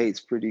Penn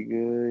State's pretty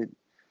good.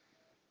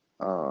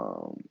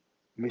 Um,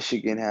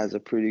 Michigan has a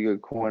pretty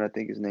good corner. I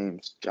think his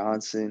name's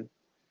Johnson.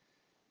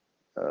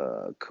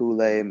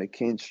 Kool-Aid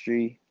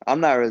McKinstry.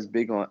 I'm not as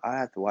big on. I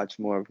have to watch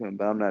more of him,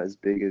 but I'm not as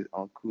big as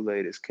on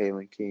Kool-Aid as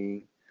Kalen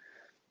King.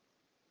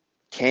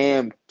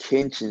 Cam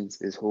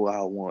Kitchens is who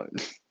I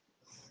want.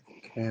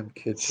 Cam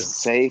Kitchens.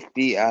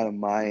 Safety out of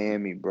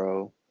Miami,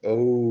 bro.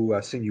 Oh,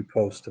 I seen you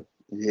post him.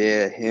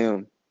 Yeah,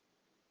 him.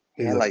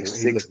 He had like He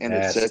 6 looked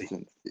nasty.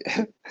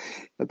 interceptions.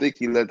 I think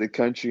he led the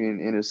country in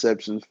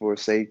interceptions for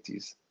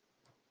safeties.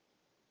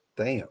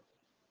 Damn.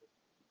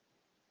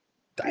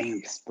 Damn.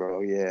 Beast,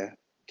 bro. Yeah.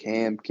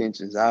 Cam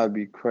Kitchens. That would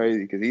be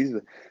crazy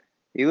because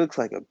he looks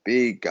like a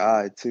big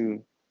guy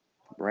too.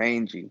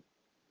 Rangy.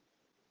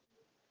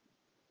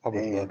 I would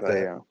Man, love but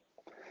that. yeah.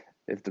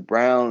 If the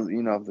Browns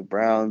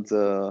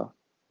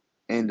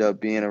end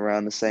up being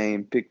around the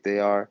same pick they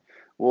are.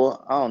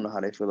 Well, I don't know how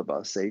they feel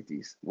about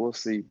safeties. We'll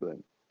see, but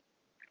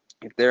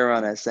if they're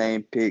around that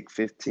same pick,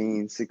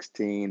 15,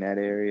 16, that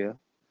area,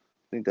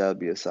 I think that would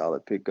be a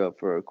solid pickup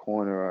for a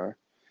corner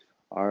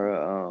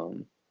or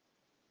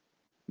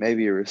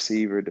maybe a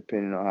receiver,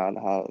 depending on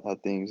how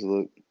things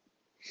look.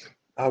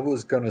 I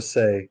was gonna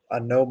say, I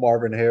know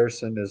Marvin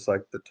Harrison is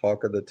like the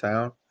talk of the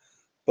town,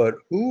 but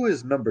who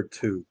is number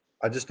two?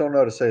 I just don't know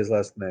how to say his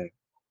last name.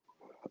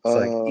 It's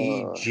like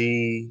Uh,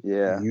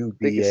 yeah, I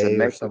think it's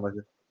EGUBA or something like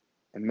that.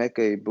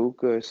 Emeka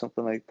Ibuka or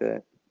something like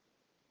that.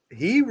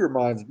 He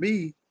reminds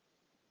me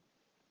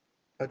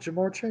of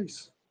Jamar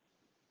Chase.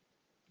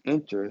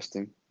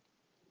 Interesting.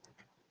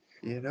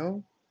 You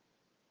know?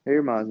 He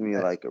reminds me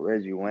of Eh, like a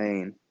Reggie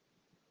Wayne.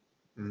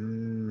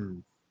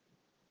 Mm.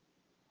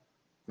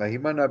 Now he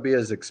might not be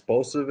as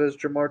explosive as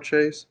Jamar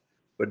Chase,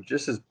 but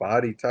just his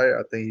body type,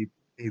 I think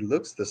he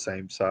looks the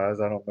same size.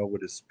 I don't know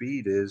what his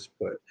speed is,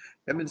 but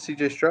him and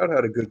CJ Stroud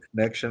had a good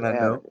connection, They I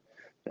had a know.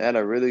 they had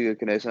a really good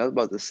connection. I was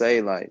about to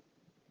say like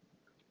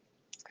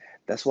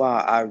that's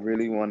why I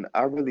really want.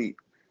 I don't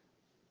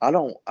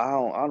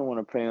want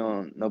to pray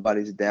on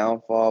nobody's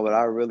downfall, but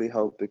I really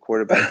hope the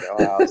quarterback at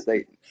Ohio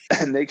State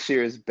next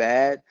year is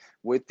bad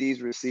with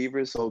these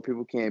receivers, so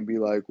people can't be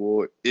like,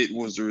 "Well, it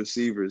was the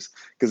receivers."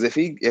 Because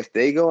if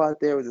they go out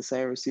there with the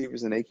same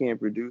receivers and they can't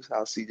produce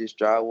how CJ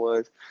Stroud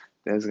was,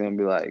 then it's gonna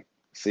be like,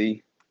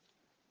 "See,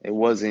 it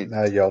wasn't,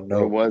 Now y'all it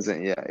know.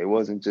 wasn't, yeah, it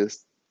wasn't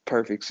just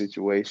perfect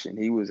situation.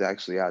 He was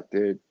actually out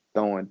there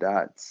throwing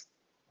dots.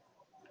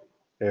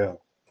 Yeah.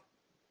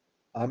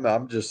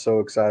 I'm just so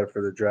excited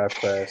for the draft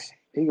class.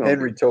 He gonna be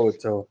Henry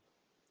To'oTo'o.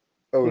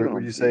 Oh, He would gonna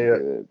you be say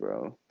good,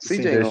 bro. CJ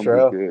CJ gonna be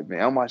Stroud? good,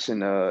 man. I'm watching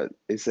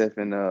SF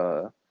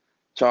and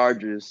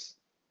Chargers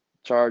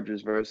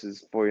Chargers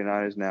versus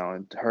 49ers now,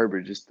 and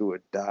Herbert just threw a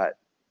dot.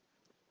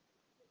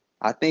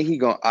 I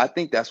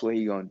think that's what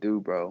he gonna do,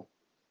 bro.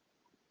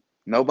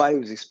 Nobody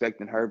was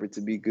expecting Herbert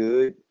to be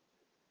good,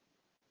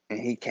 and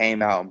he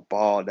came out and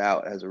balled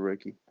out as a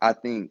rookie. I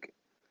think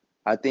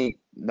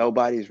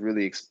nobody's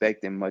really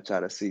expecting much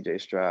out of CJ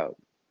Stroud.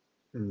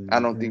 I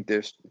don't Hmm. think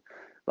there's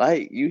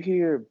like you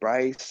hear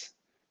Bryce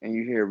and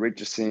you hear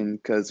Richardson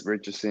because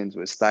Richardson's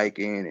with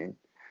Steichen and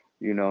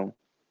you know,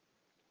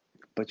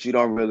 but you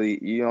don't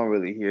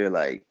really hear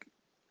like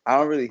I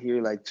don't really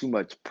hear like too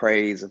much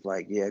praise of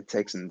like yeah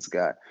Texans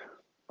got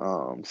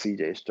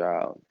CJ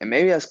Stroud and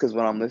maybe that's because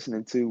what I'm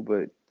listening to,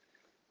 but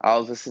I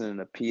was listening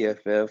to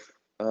PFF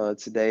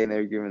today and they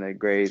were giving their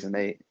grades and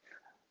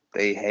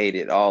they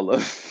hated all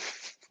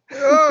of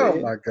Oh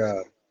they my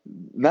God.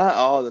 not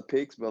all the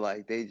picks but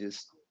like they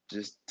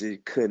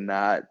could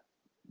not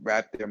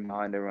wrap their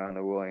mind around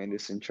the Will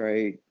Anderson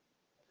trade.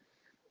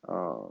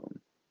 Um,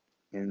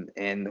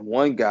 and the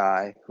one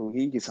guy who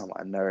he gets on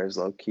my nerves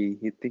low key.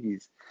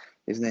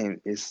 His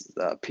name is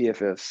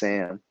PFF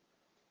Sam.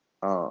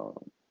 Um,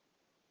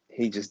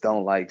 he just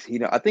don't like he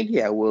don't, I think he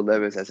had Will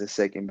Levis as his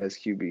second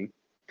best QB.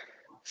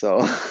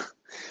 So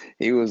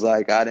he was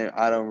like I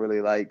don't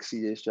really like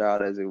CJ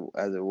Stroud as it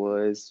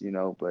was,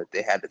 but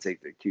they had to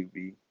take their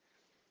QB.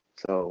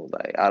 So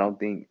like I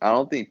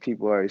don't think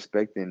people are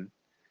expecting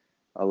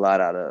a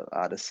lot out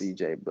of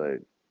CJ, but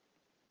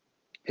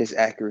his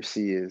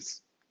accuracy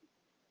is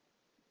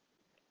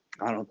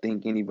I don't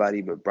think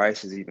anybody but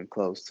Bryce is even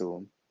close to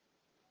him.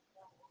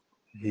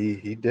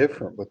 He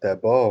different with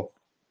that ball.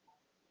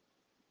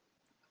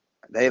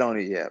 They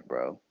don't yet,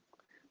 bro.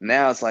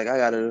 Now it's like I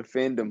gotta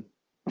defend him.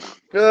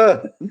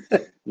 Ah,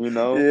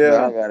 Now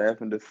yeah. I gotta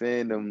effing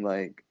defend him,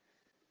 like,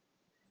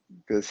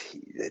 because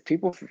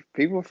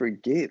people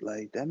forget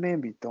like that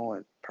man be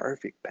throwing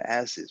perfect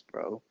passes,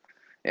 bro.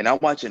 And I'm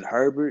watching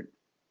Herbert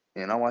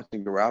and I'm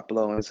watching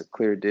Garoppolo, and it's a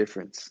clear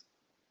difference.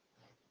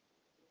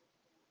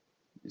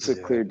 It's a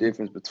Yeah. clear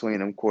difference between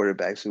them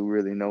quarterbacks who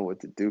really know what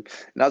to do.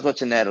 And I was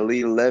watching that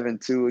Elite 11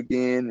 too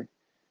again,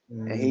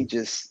 and he Mm.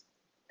 just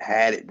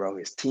had it, bro.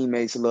 His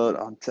teammates loved.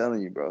 I'm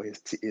telling you, bro.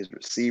 His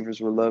receivers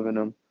were loving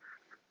him.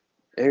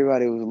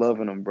 Everybody was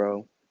loving him,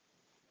 bro.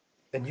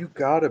 And you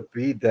gotta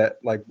be that,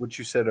 like what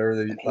you said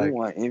earlier, And he like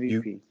won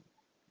you, MVP.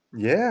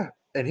 yeah.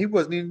 And he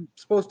wasn't even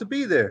supposed to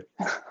be there.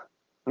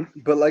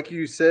 But like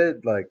you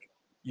said, like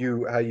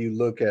how you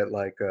look at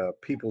like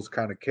people's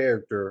kind of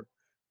character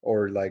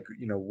or like,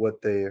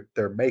 what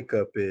their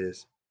makeup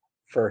is.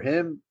 For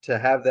him to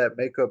have that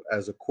makeup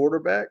as a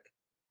quarterback,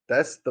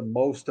 that's the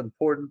most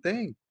important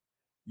thing.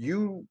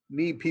 You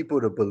need people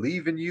to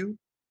believe in you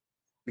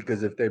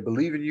because if they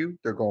believe in you,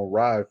 they're gonna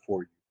ride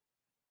for you.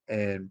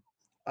 And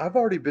I've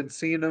already been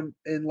seeing them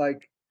in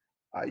like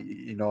I'm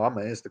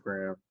an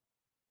Instagram.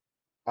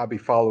 I'll be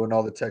following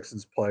all the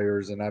Texans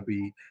players and I'll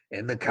be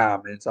in the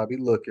comments. I'll be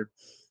looking.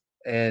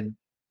 And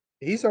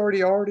he's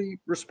already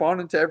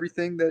responding to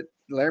everything that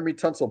Laramie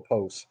Tunsil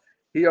posts.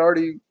 He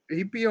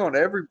be on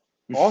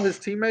all his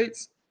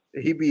teammates,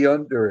 he be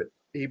under it.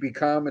 He be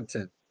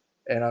commenting.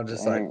 And I'm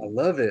just like, I Dang.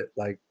 love it.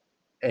 Like,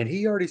 and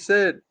he already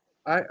said,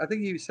 I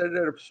think he said it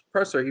at a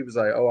presser. He was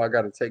like, "Oh, I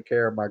got to take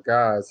care of my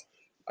guys.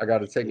 I got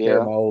to take care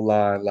of Yeah. my old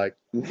line. Like,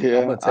 I'm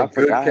Yeah. gonna take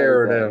good I heard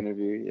care of that them."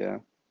 interview. Yeah.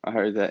 I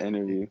heard that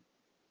interview.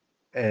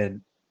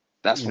 And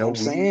That's what I'm we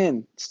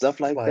saying. Stuff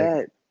like like,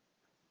 that.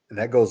 and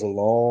that goes a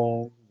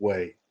long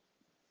way.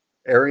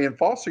 Arian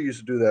Foster used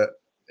to do that.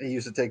 He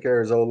used to take care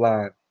of his O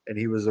line, and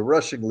he was a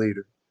rushing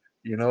leader.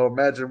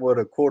 Imagine what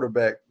a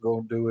quarterback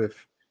gonna do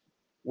if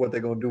what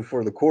they're gonna do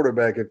for the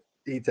quarterback if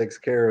he takes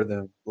care of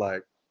them.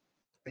 Like,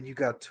 and you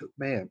got two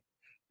man,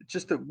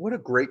 what a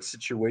great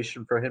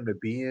situation for him to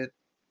be in.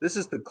 This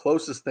is the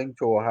closest thing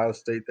to Ohio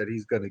State that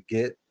he's gonna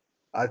get,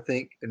 I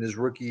think, in his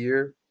rookie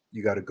year.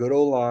 You got a good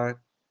O line,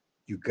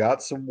 you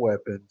got some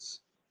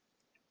weapons.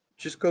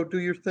 Just go do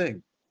your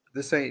thing.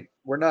 This ain't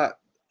we're not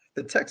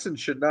the Texans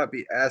should not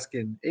be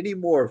asking any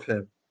more of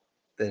him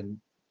than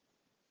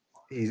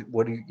he's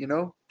what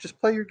do just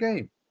play your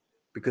game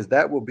because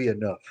that will be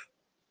enough.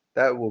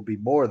 That will be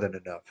more than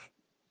enough.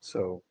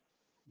 So,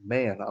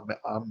 man,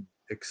 I'm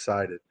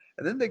excited.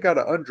 And then they got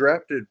an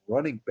undrafted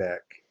running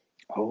back.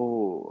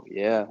 Oh,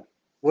 yeah.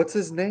 What's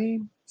his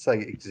name? It's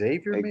like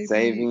Xavier, maybe.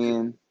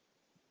 Xavier,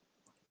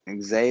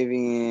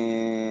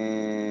 Xavier,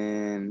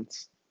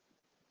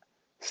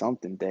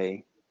 something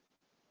day.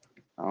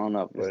 I don't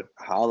know if it's But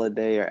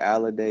Holiday or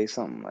Alladay,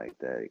 something like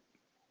that.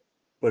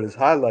 his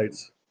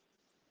highlights,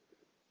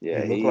 he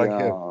Yeah, looked he like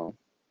him.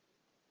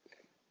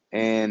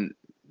 and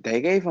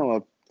they gave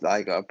him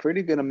a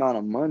pretty good amount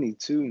of money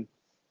too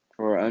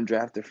for an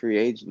undrafted free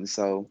agent.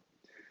 So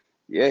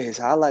yeah, his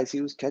highlights,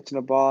 he was catching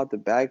the ball at the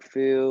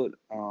backfield.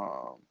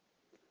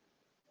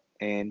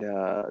 And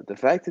the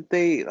fact that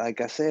they,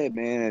 like I said,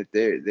 man,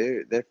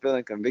 that they're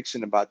feeling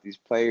conviction about these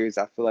players.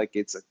 I feel like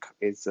it's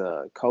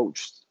a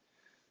coached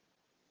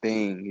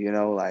thing,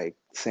 like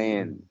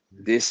saying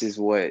Mhm. this is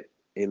what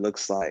it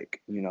looks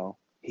like.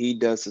 He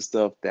does the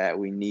stuff that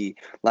we need.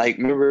 Like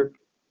remember,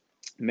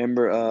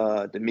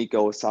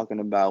 D'Amico was talking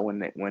about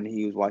when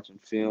he was watching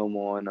film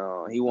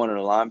on he wanted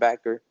a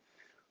linebacker,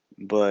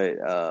 but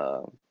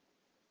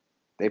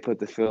they put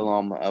the film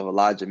on of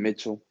Elijah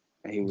Mitchell,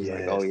 and he was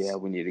like, "Oh yeah, Yes.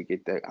 we need to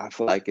get that." I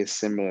feel like it's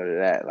similar to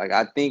that. Like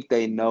I think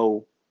they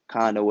know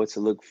kind of what to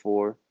look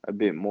for a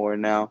bit more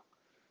now.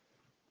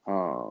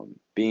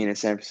 Being in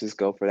San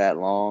Francisco for that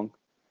long,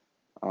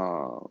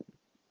 um,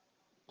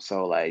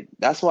 so like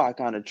that's why I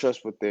kind of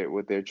trust what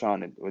they're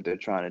trying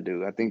to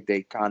do. I think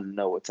they kind of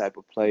know what type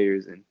of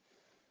players and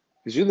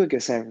because you look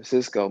at San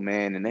Francisco,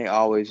 man, and they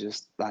always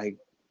just like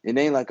it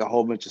ain't like a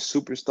whole bunch of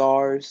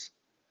superstars.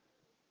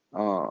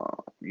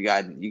 You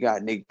got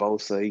Nick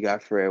Bosa, you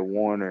got Fred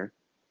Warner,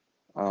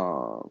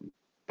 um,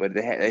 but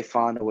they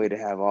find a way to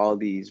have all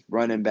these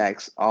running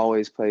backs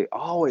always play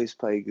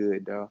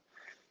good though.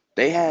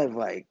 They have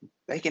like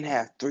they can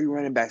have three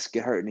running backs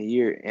get hurt in a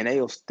year, and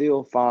they'll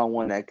still find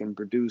one that can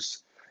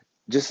produce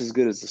just as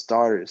good as the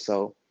starters.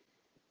 So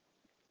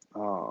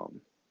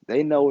um,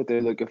 they know what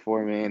they're looking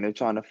for, man. They're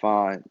trying to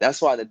find.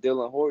 That's why the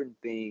Dylan Horton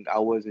thing I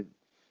wasn't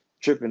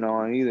tripping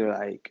on either.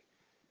 Like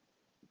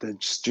the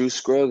Drew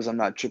Scruggs, I'm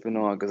not tripping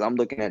on because I'm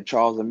looking at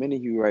Charles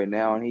Omenihu right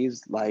now, and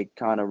he's like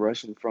kind of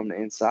rushing from the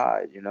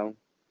inside,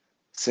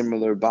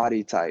 similar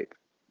body type.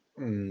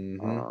 Hmm.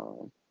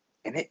 Um,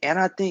 and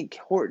I think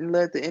Horton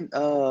led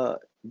the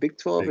Big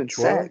 12 Big in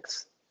 12.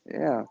 sacks.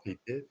 Yeah, He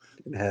did.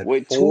 And had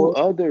with two four.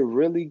 other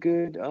really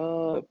good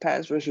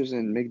pass rushers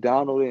in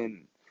McDonald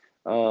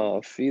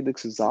and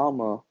Felix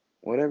Azama,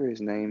 whatever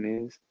his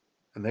name is.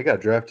 And they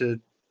got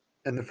drafted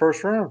in the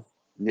first round.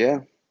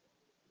 Yeah.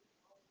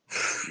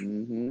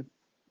 Hmm.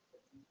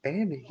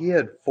 And he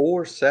had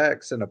 4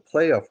 sacks in a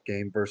playoff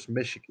game versus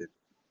Michigan.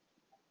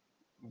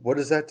 What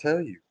does that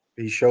tell you?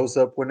 He shows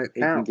up when it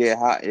He can get counts.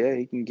 hot. Yeah,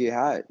 he can get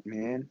hot,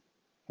 man.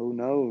 Who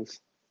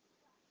knows?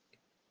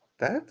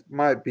 That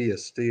might be a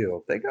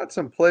steal. They got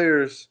some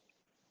players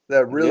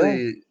that Yeah.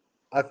 really,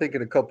 I think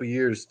in a couple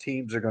years,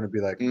 teams are going to be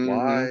like, Hmm.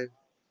 why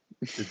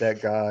did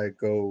that guy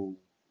go,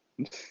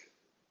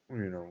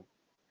 you know,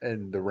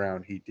 in the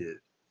round he did?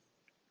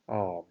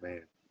 Oh,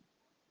 man.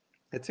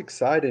 It's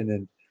exciting.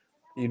 And,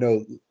 you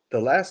know, the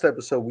last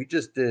episode, we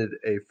just did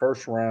a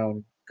first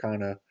round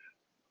kind of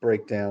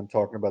breakdown,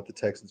 talking about the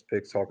Texans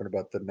picks, talking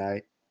about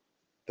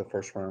the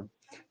first round.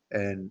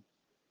 And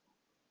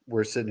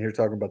we're sitting here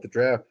talking about the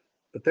draft.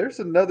 But there's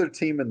another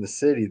team in the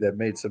city that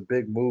made some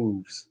big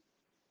moves.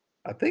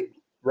 I think,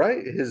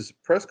 right? His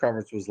press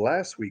conference was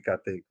last week, I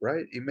think,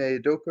 right?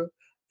 Ime Udoka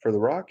for the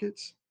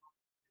Rockets.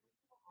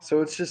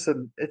 So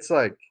it's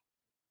like,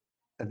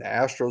 and the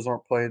Astros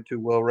aren't playing too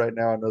well right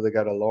now. I know they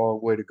got a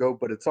long way to go,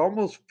 but it's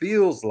almost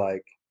feels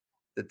like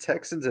the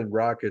Texans and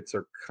Rockets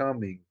are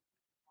coming,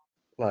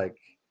 like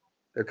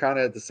they're kind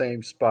of at the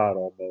same spot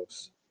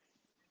almost.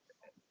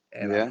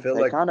 And I Yeah, feel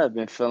they like, kind of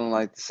been feeling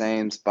like the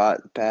same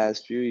spot the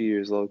past few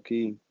years, low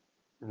key.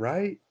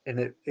 right? And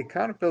it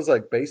kind of feels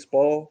like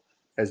baseball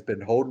has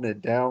been holding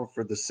it down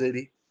for the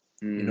city,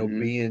 Hmm.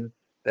 being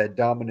that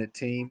dominant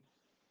team.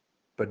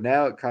 But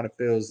now it kind of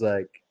feels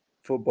like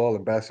football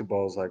and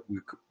basketball is like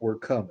we're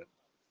coming.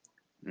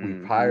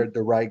 We've Hmm. hired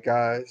the right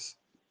guys.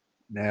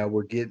 Now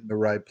we're getting the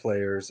right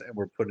players and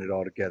we're putting it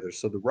all together.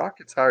 So the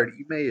Rockets hired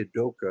Ime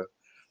Udoka,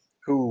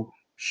 who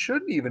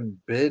shouldn't even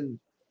been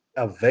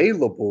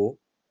available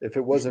if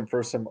it wasn't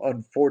for some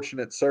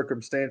unfortunate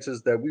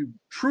circumstances that we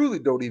truly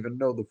don't even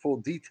know the full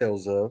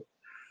details of.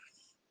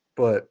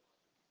 But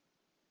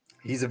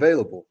he's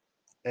available.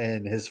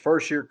 And his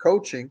first year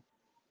coaching,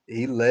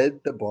 he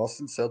led the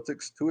Boston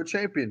Celtics to a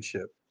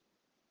championship.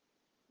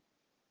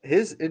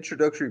 His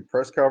introductory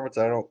press conference,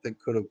 I don't think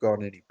could have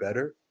gone any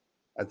better.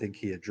 I think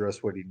he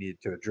addressed what he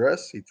needed to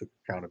address. He took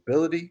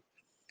accountability,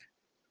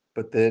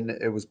 but then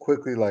it was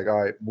quickly like,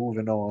 all right,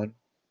 moving on.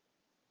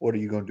 What are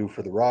you going to do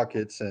for the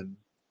Rockets? And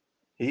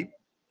he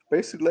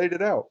basically laid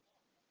it out.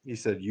 He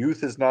said,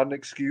 youth is not an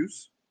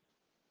excuse.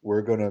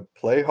 We're going to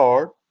play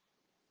hard.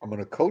 I'm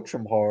going to coach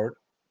them hard,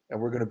 and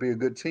we're going to be a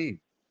good team.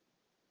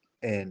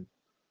 And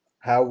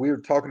how we were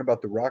talking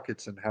about the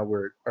Rockets and how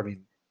we're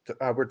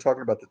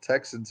talking about the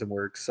Texans and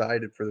we're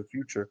excited for the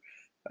future.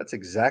 That's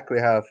exactly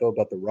how I feel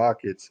about the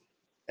Rockets,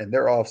 and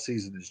their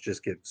offseason is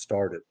just getting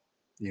started.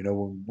 You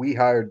know,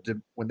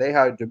 when they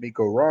hired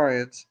D'Amico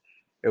Ryans,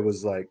 it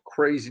was like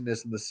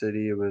craziness in the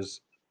city.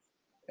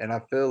 And I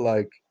feel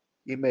like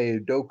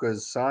Ime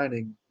Udoka's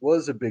signing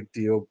was a big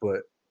deal,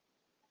 but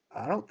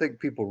I don't think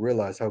people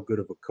realize how good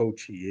of a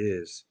coach he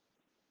is.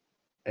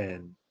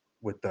 And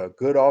with a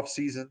good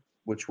offseason,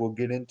 which we'll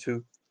get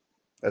into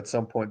at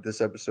some point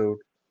this episode,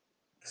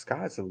 the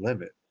sky's the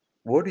limit.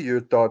 What are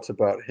your thoughts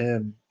about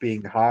him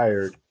being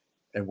hired,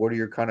 and what are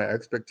your kind of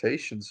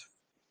expectations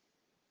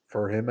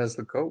for him as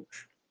the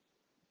coach?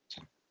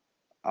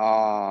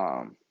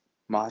 Um,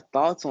 my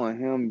thoughts on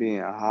him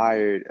being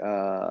hired.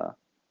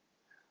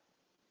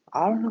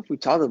 I don't know if we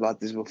talked about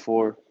this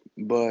before,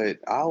 but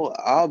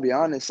I'll be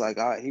honest. Like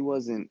he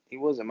wasn't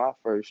my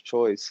first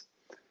choice.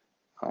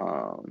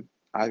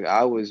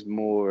 I was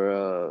more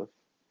of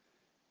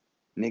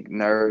Nick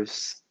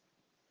Nurse,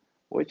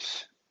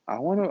 which I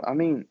want to. I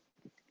mean,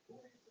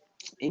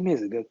 Ime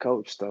is a good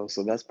coach though,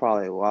 so that's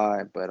probably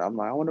why. But I'm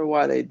like, I wonder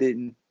why they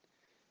didn't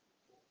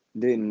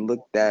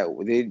look that.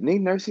 Did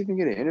Nick Nurse even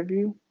get an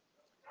interview?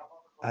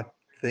 I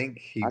think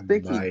he I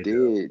think he might have.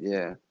 did.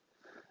 Yeah.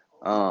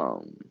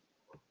 Um.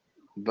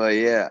 But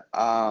yeah.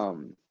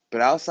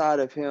 But outside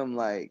of him,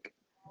 like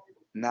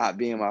not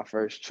being my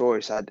first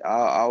choice, I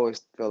always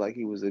felt like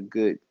he was a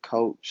good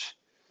coach.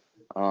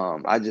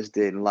 I just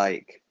didn't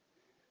like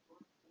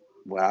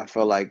what I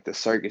felt like the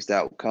circus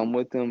that would come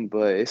with him.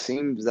 But it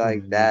seems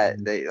like that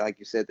Mhm. they, like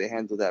you said, they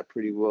handled that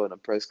pretty well in a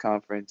press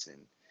conference,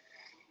 and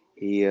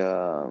he,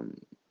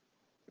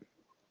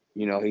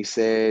 he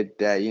said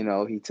that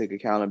he took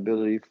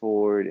accountability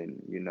for it,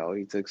 and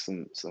he took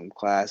some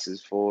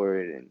classes for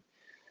it, and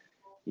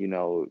you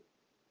know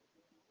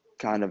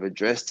kind of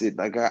addressed it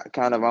like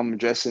I'm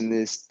addressing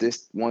this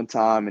one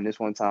time and this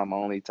one time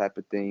only type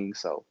of thing.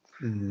 So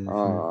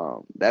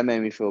Mhm. that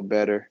made me feel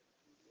better.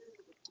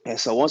 And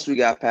so once we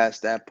got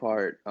past that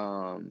part,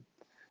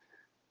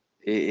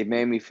 it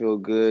made me feel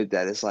good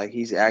that it's like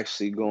he's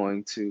actually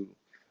going to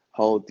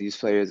hold these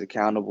players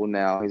accountable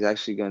now. He's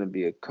actually going to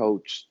be a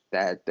coach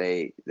that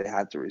they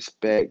have to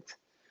respect,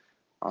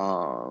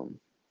 um,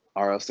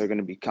 or else there are going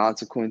to be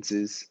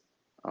consequences.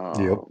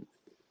 Yep. Um,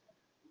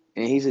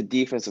 and he's a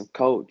defensive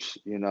coach,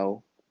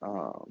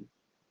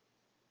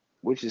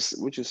 which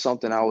is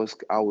something I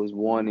was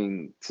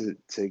wanting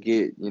to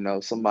get,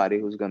 somebody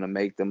who's going to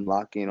make them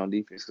lock in on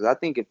defense. Because I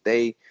think if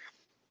they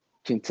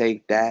can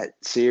take that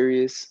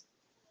serious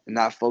and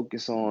not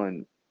focus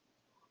on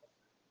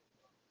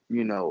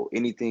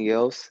anything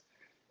else,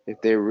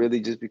 if they really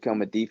just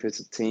become a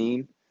defensive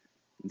team,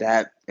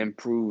 that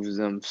improves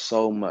them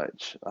so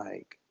much,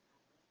 like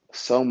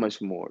so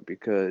much more,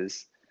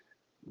 because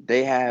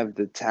they have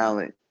the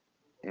talent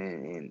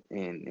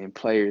and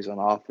players on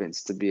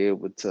offense to be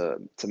able to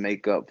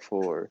make up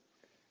for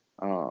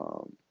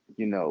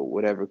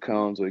whatever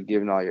comes with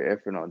giving all your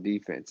effort on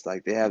defense.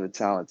 Like they have the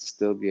talent to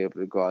still be able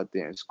to go out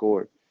there and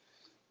score.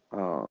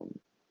 Um,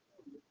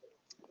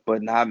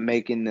 but not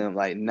making them,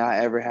 like, not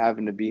ever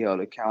having to be held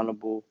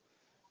accountable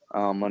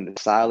under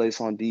silence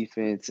on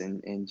defense,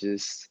 and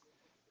just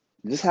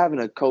having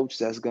a coach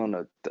that's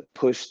gonna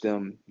push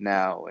them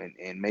now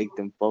and make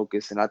them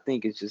focus. And I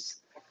think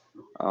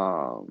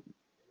um,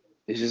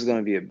 it's just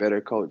gonna be a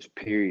better coach.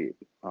 Period.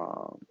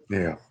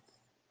 Yeah.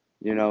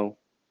 You know,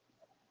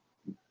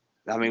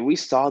 I mean, we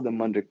saw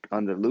them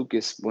under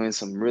Lucas win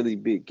some really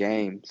big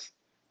games.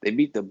 They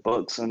beat the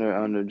Bucks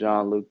under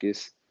John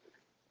Lucas.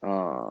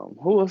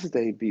 Who else did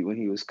they beat when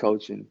he was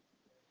coaching?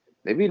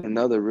 They beat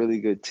another really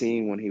good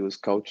team when he was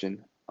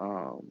coaching.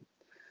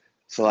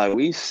 So like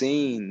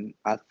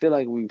I feel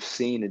like we've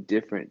seen a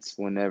difference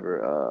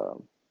whenever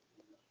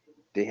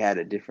they had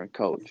a different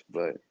coach.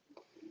 But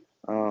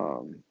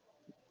um,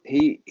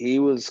 he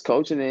was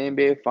coaching the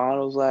NBA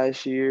Finals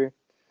last year.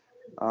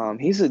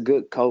 He's a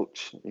good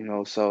coach,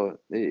 so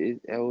it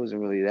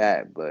wasn't really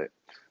that. But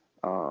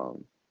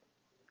um,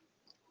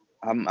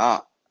 I'm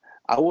I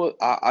would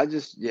I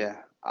just yeah.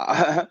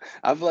 I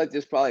feel like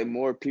there's probably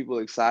more people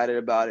excited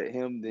about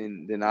him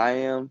than I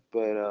am,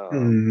 but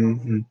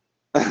Mhm.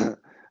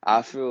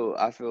 I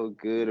feel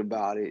good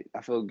about it.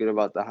 I feel good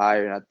about the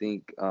hire, and I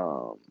think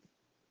I'll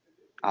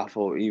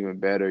feel even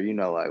better,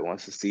 like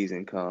once the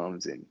season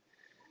comes, and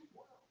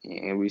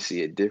and we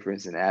see a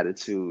difference in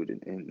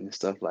attitude and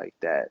stuff like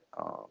that.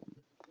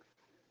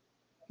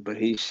 But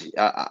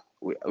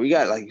we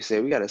got, like you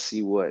said, we got to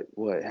see what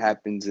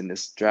happens in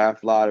this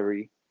draft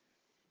lottery,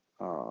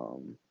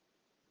 um,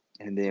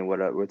 and then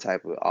what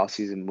type of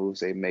offseason moves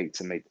they make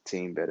to make the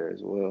team better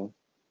as well.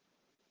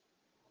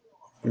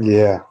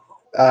 Yeah.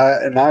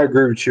 And I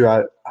agree with you.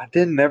 I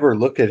didn't ever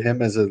look at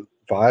him as a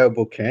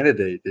viable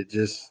candidate. It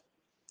just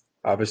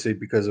obviously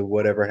because of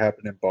whatever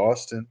happened in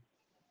Boston.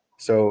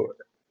 So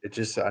it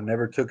just I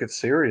never took it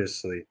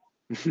seriously.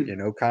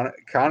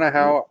 Kind of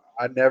how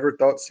I never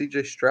thought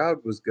CJ Stroud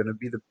was going to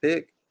be the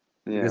pick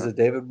because Yeah. of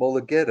David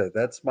Mulugeta.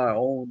 That's my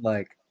own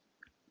like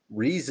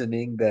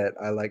reasoning that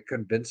I like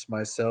convinced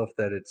myself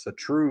that it's a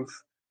truth.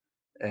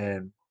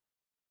 And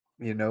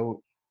you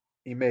know,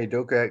 Ime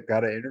Udoka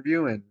got an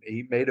interview and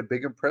he made a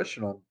big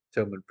impression on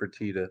Tillman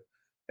Fertitta,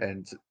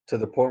 and to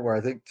the point where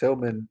I think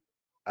Tillman,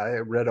 I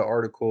read an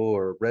article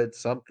or read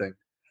something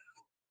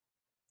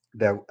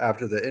that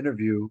after the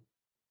interview,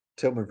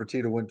 Tillman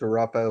Fertitta went to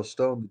Rafael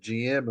Stone, the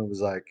GM, and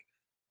was like,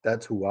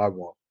 "That's who I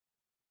want."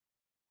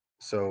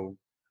 So,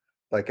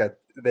 like,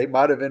 they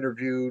might have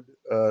interviewed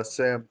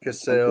Sam That's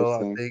Cassell. I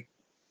interesting. think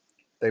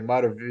they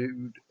might have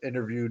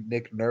interviewed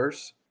Nick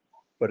Nurse,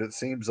 but it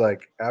seems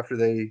like after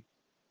they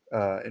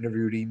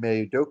interviewed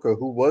Ime Udoka,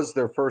 who was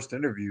their first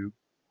interview,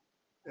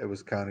 it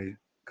was kind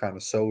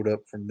of sewed up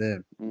from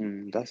them.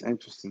 That's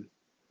interesting.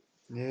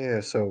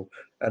 Yeah. So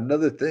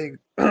another thing,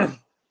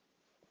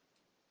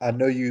 I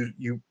know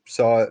you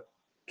saw it.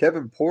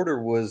 Kevin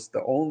Porter was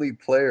the only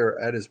player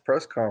at his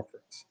press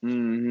conference.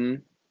 Mm-hmm.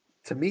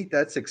 To me,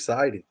 that's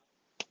exciting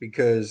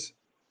because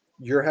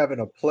you're having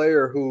a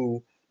player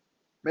who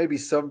maybe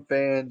some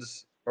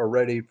fans are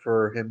ready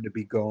for him to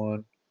be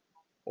gone,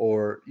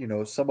 or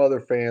some other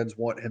fans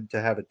want him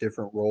to have a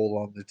different role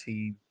on the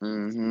team,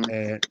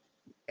 Mm-hmm.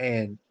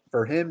 and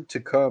for him to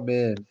come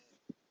in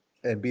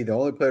and be the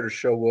only player to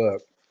show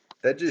up,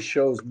 that just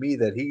shows me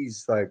that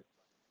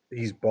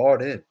he's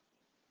bought in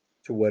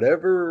to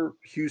whatever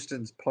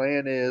Houston's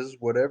plan is,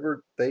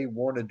 whatever they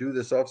want to do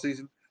this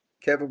offseason.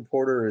 Kevin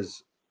Porter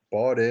is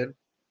bought in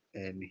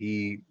and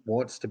he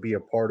wants to be a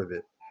part of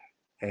it.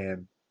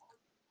 And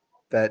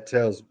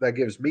that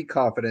gives me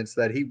confidence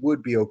that he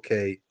would be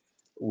okay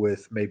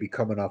with maybe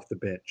coming off the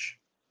bench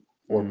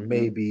or Mm-hmm.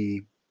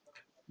 maybe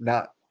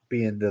not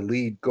being the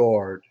lead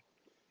guard.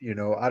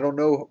 I don't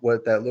know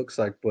what that looks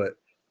like, but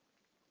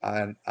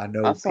I I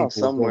know saw people will go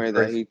somewhere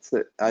that crazy. he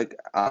took, like,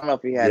 I don't know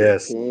if he had it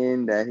Yes.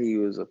 pinned that he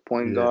was a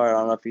point Yeah. guard. I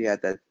don't know if he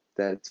had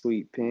that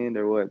tweet pinned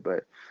or what, but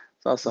I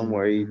saw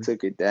somewhere he Hmm.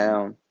 took it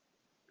down.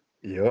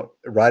 Yep.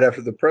 Right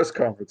after the press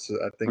conference,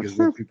 I think is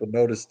when people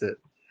noticed it.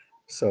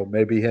 So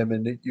maybe him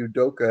and Nick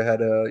Udoka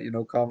had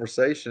a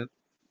conversation.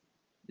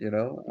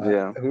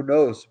 Yeah. Who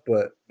knows?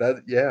 But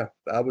yeah,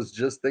 I was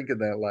just thinking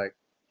that like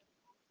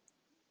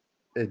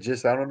it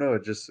just I don't know.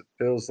 It just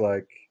feels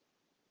like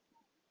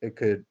it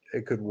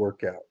could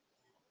work out.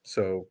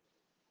 So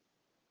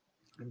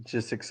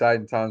just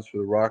exciting times for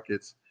the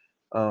Rockets.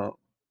 Um,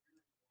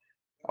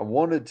 I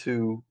wanted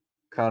to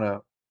kind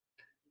of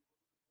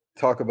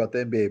talk about the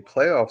NBA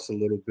playoffs a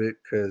little bit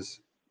because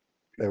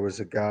there was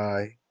a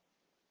guy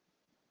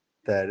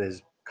that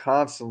is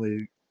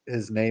constantly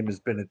his name has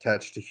been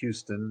attached to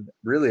Houston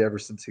really ever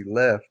since he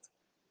left.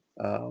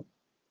 Um,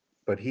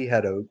 but he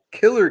had a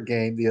killer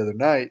game the other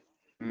night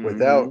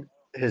without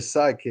Mm-hmm. his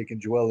sidekick and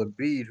Joel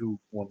Embiid, who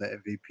won the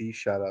MVP.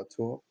 Shout out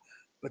to him.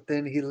 But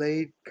then he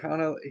laid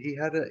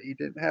he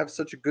didn't have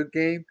such a good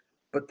game,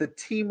 but the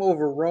team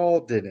overall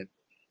didn't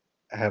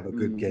have a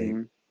good game.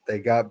 Mm-hmm. They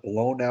got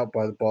blown out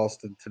by the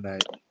Boston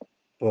tonight.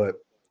 But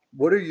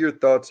what are your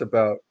thoughts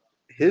about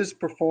his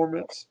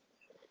performance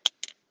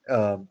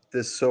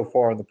this so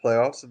far in the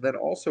playoffs? And then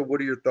also, what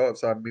are your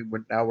thoughts? I mean,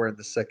 when now we're in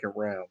the second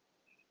round.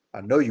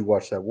 I know you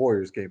watched that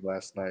Warriors game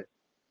last night.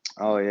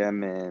 Oh yeah,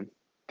 man.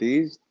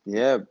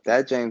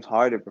 That James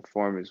Harden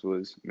performance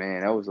was,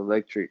 man, that was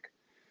electric.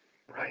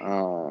 Right.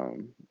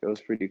 It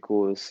was pretty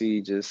cool to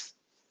see. Just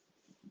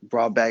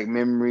brought back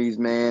memories,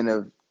 man,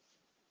 of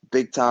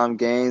big time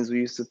games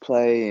we used to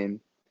play, and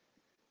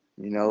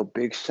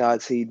big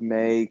shots he'd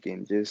make,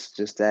 and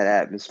just that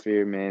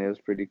atmosphere, man. It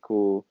was pretty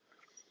cool.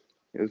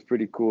 It was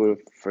pretty cool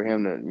for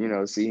him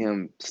to, see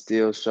him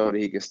still show that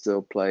he can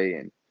still play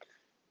and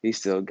he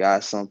still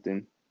got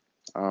something.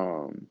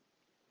 Um,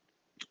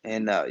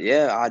 and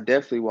yeah, I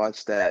definitely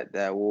watched that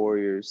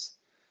Warriors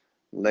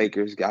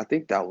Lakers. I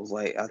think that was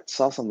like I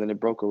saw something that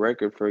broke a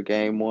record for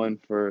game one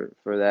for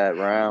that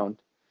round.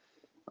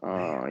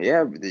 Man,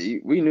 Yeah,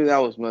 we knew that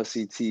was must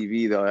see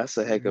TV though. That's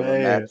a heck of a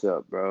man,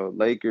 matchup, bro.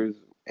 Lakers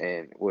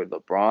and with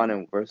LeBron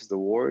and versus the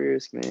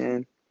Warriors,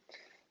 man.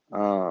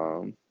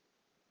 Um,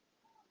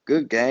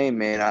 Good game,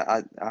 man.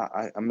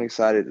 I'm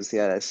excited to see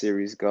how that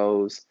series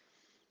goes.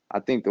 I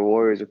think the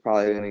Warriors are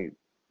probably gonna.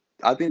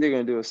 I think they're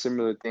gonna do a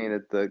similar thing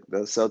that the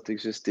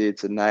Celtics just did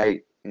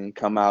tonight and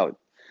come out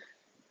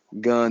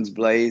guns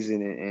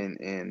blazing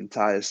and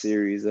tie the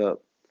series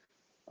up.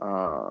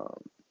 Um,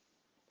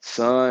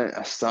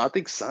 I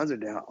think Suns are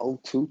down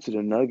 0-2 to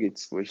the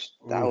Nuggets, which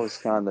that was Oof.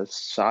 kind of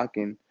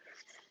shocking.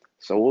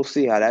 So we'll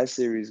see how that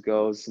series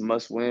goes. It's a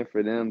must win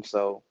for them.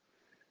 So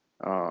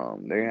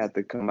they're gonna have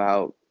to come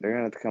out. They're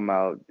gonna have to come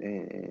out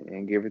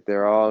and give it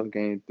their all.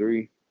 Game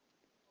three,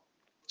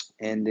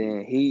 and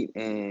then Heat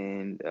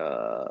and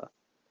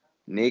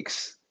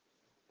Knicks.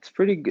 It's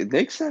pretty good.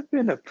 Knicks have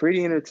been a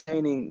pretty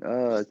entertaining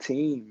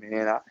team,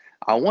 man.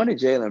 I wanted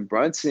Jalen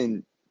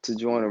Brunson to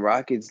join the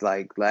Rockets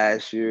like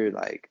last year.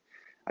 Like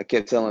I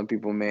kept telling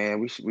people, man,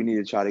 we need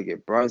to try to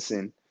get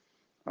Brunson.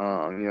 He's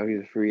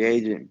a free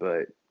agent,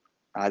 but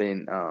I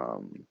didn't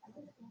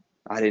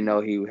I didn't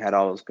know he had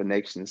all those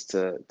connections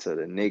to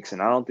the Knicks,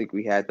 and I don't think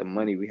we had the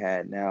money we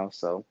had now.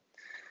 So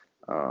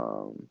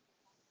um,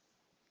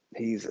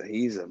 he's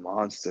a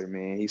monster,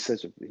 man. He's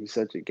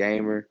such a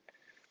gamer.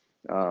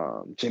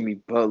 Jimmy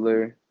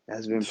Butler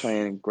has been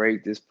playing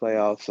great this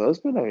playoff, so it's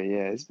been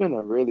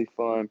a really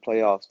fun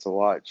playoffs to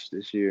watch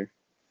this year.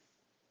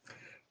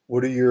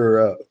 What are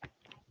your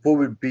what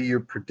would be your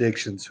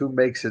predictions? Who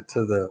makes it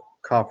to the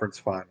conference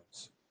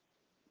finals?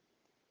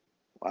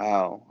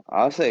 Wow,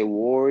 I'll say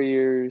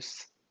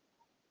Warriors.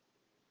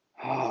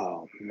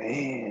 Oh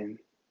man,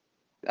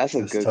 that's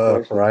a It's good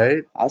tough, question.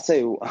 right? I'll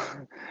say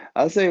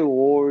I'll say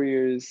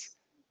Warriors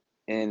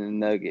and the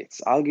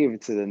Nuggets. I'll give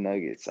it to the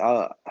Nuggets.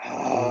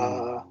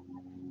 Ooh.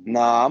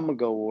 Nah, I'm gonna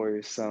go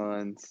Warriors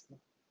Suns.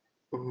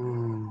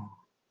 Ooh.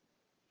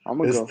 I'm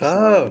gonna It's go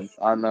tough. Suns.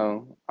 I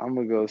know. I'm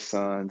gonna go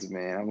Suns,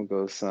 man. I'm gonna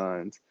go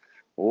Suns.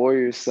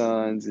 Warriors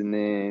Suns, and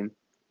then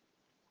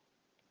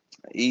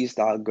East.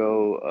 I'll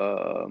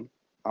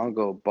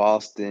go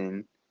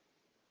Boston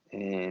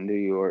and New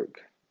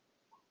York.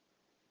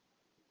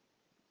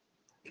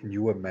 Can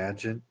you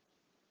imagine?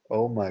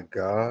 Oh my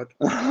God.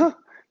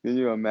 Can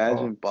you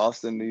Oh, imagine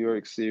Boston New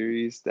York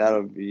series?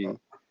 oh,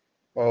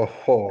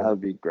 That'll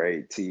be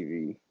great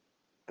TV.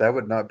 that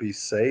would not be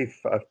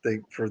safe, I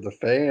think, for the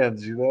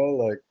fans,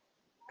 like,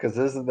 because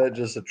isn't that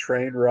just a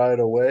train ride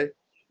away?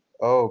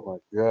 Oh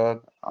my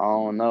God. I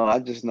don't know. I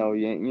just know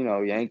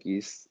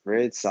Yankees,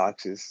 Red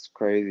Sox is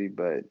crazy,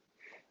 but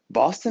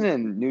Boston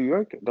and New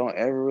York don't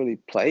ever really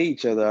play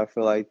each other. I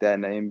feel like that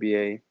in the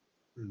NBA. I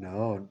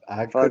No,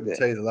 I feel like couldn't that.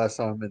 tell you the last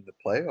time I'm in the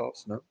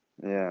playoffs. No.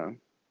 Yeah,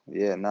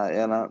 not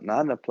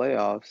in the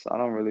playoffs. I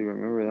don't really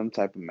remember them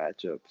type of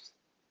matchups.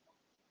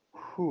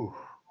 Whew.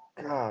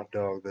 God,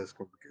 dog, that's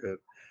gonna be good.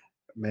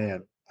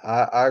 Man,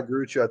 I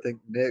agree with you. I think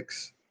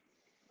Knicks.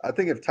 I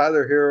think if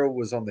Tyler Hero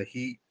was on the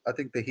Heat, I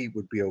think the Heat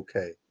would be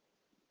okay.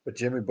 But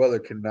Jimmy Butler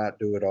cannot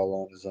do it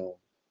all on his own.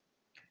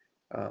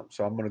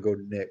 So I'm gonna go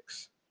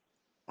Knicks.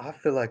 I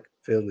feel like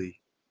Philly.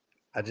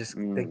 I just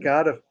Mm.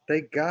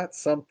 they got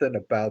something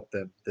about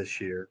them this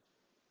year,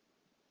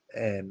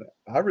 and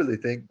I really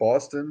think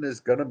Boston is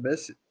gonna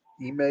miss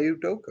Ime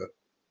Udoka.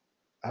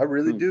 I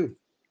really Hmm. do.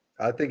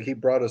 I think he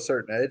brought a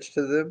certain edge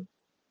to them,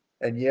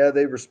 and yeah,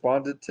 they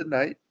responded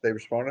tonight. They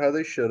responded how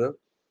they should have,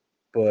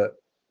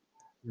 but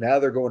now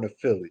they're going to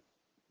Philly,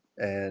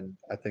 and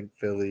I think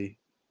Philly's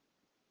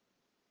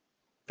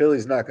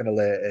not gonna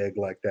lay an egg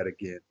like that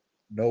again.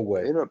 No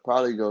way. It'll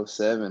probably go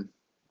 7.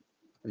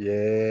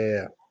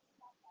 Yeah,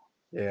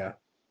 yeah.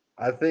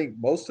 I think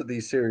most of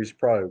these series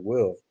probably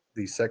will.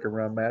 These second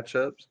round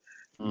matchups,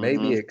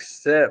 maybe Mm-hmm.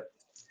 except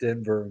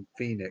Denver and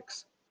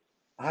Phoenix.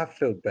 I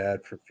feel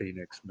bad for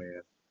Phoenix,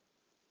 man.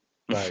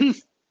 Like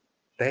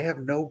they have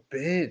no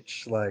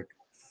bench. Like,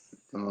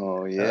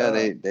 Oh yeah,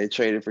 uh, they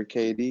traded for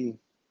KD.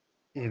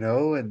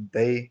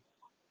 and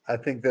I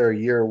think they're a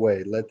year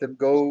away. Let them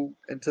go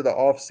into the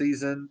off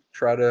season,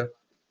 try to,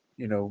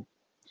 you know,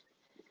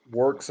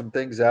 work some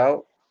things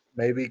out.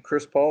 Maybe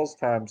Chris Paul's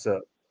time's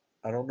up.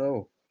 I don't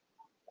know.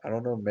 I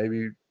don't know.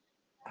 Maybe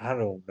I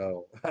don't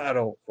know. I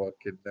don't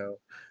fucking know.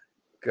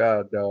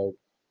 God, no.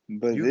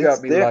 But You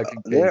got it's me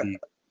liking they're KD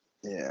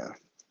yeah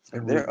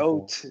and they're rooting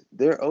for him.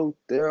 they're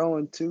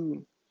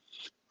 0-2.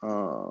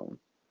 Um,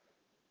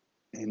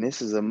 and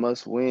this is a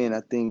must win.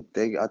 I think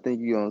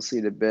you're gonna see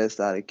the best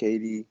out of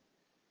KD.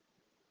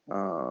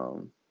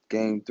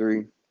 Game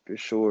three for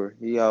sure.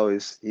 He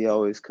always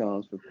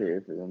comes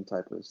prepared for them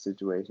type of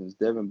situations.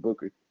 Devin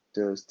Booker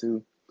does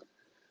too.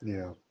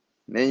 Yeah.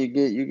 Then you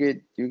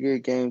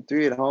get game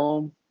three at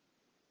home,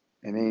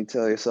 and then you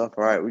tell yourself,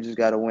 all right, we just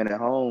got to win at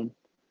home,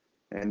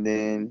 and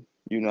then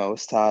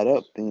it's tied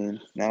up. Then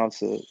now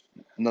it's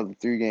another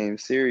 3 game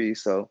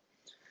series. So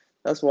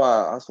that's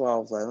why I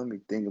was like, let me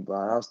think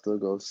about it. I'll still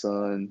go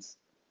Suns.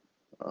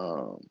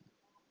 Um,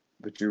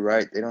 but you're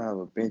right, they don't have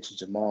a bench.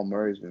 Jamal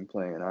Murray's been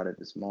playing out of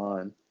his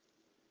mind.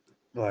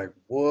 Like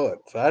what?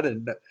 I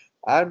didn't know.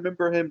 I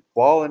remember him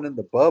balling in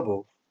the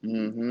bubble,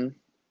 Mm-hmm.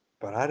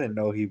 but I didn't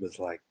know he was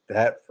like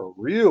that for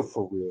real,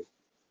 for real.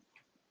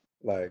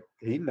 Like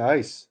he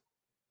nice.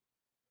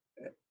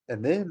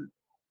 And then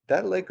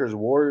that Lakers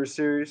Warriors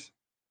series,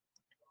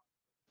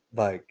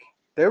 like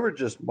there were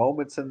just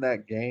moments in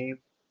that game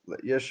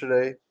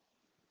yesterday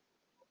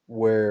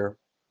where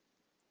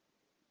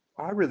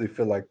I really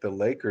feel like the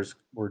Lakers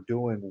were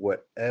doing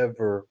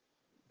whatever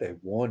they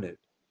wanted.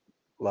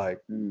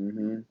 Like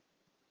Mm-hmm.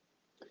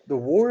 the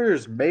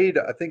Warriors made,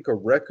 I think, a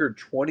record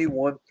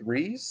 21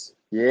 threes.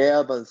 Yeah, I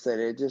was about to say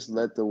they just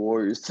let the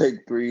Warriors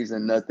take threes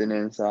and nothing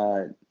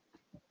inside.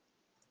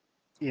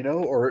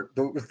 Or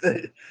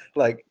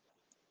like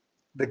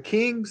the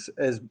Kings,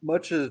 as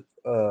much as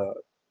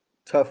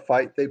tough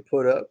fight they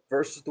put up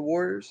versus the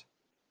Warriors,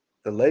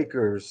 the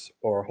Lakers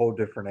are a whole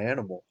different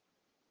animal.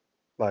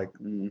 Like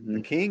the Hmm.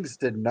 Kings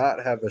did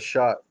not have a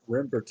shot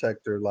rim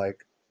protector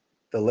like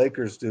the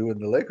Lakers do, and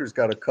the Lakers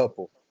got a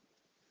couple.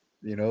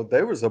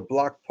 There was a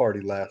block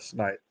party last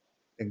night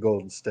in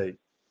Golden State,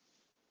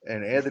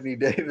 and Anthony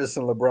Davis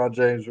and LeBron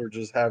James were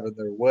just having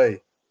their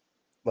way.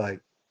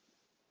 Like,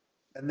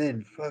 and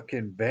then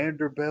fucking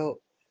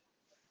Vanderbilt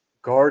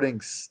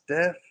guarding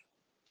Steph.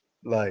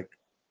 Like,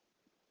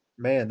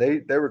 man, they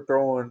were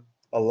throwing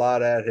a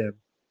lot at him,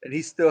 and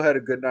he still had a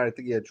good night. I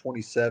think he had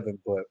 27,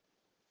 but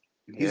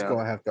Yeah,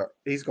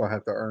 he's gonna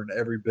have to earn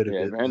every bit of yeah.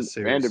 it in this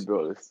series.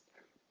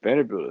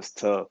 Vanderbilt is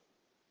tough.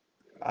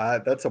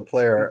 That's a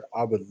player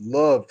I would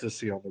love to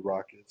see on the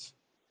Rockets.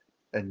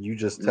 And you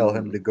just tell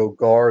him Hmm. to go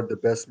guard the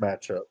best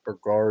matchup or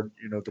guard,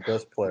 the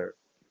best player,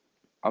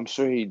 I'm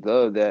sure he'd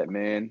love that,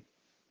 man.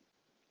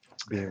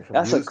 being from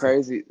That's a Houston.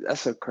 crazy.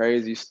 That's a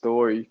crazy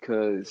story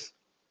because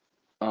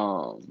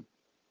um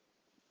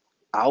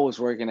I was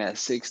working at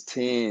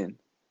 610.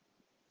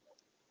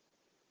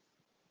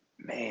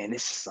 Man,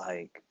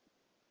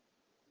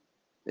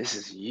 this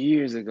is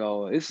years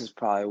ago. This is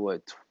probably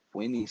what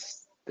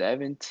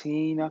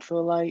 2017. I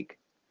feel like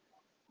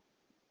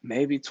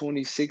maybe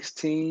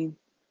 2016.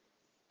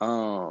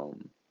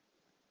 Um,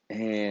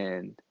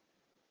 and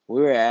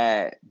we were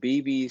at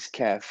BB's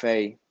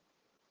Cafe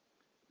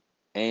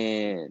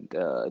and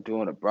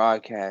doing a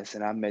broadcast,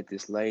 and I met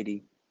this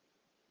lady,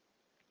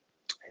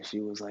 and she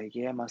was like,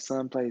 "Yeah, my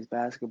son plays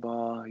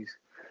basketball.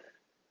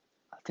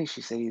 I think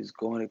she said he was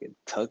going to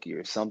Kentucky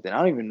or something. I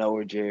don't even know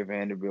where Jerry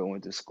Vanderbilt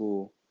went to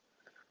school."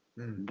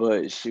 Mm,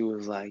 But she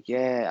was like,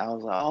 "Yeah." I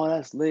was like, "Oh,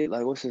 that's lit.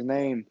 Like, what's his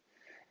name?"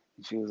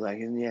 And she was like,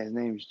 "Yeah, his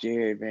name's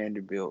Jared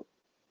Vanderbilt.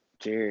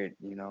 Jared,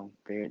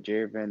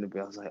 Jared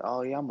Vanderbilt." I was like,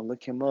 "Oh yeah, I'm gonna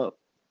look him up."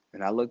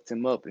 And I looked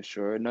him up, and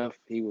sure enough,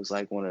 he was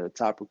like one of the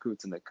top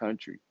recruits in the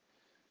country.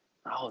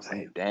 I was damn.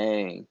 like,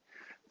 "Dang."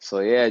 So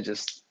yeah,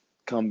 just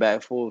come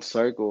back full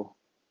circle.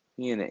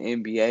 He in the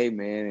NBA,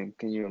 man, and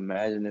can you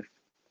imagine if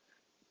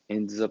he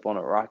ends up on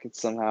a Rocket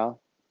somehow?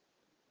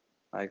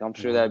 Like, I'm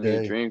sure One that'd be a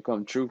day. dream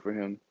come true for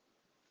him.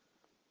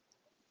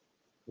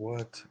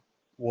 What?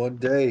 One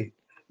day.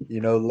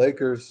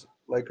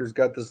 Lakers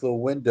got this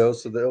little window,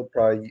 so they'll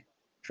probably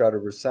try to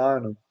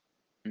resign him.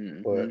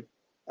 Hmm.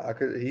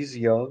 But he's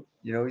young,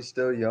 he's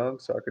still young,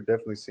 so I could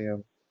definitely see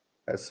him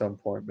at some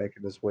point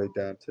making his way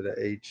down to the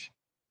H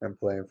and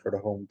playing for the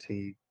home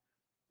team.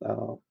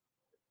 Um,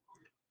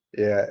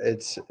 Yeah,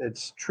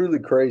 it's truly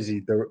crazy.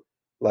 The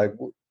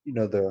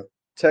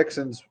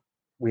Texans,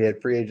 we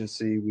had free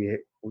agency,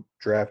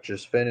 draft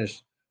just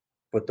finished,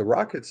 but the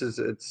Rockets is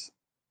it's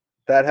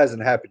that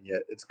hasn't happened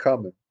yet. It's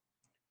coming.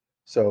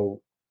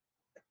 So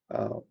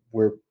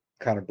we're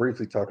kind of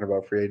briefly talking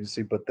about free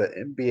agency, but the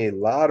NBA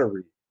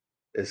lottery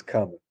is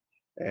coming,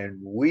 and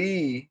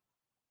we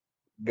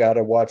got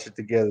to watch it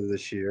together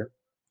this year.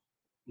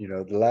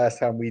 The last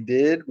time we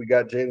did, we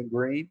got Jalen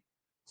Green,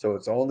 so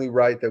it's only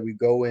right that we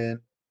go in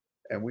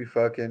and we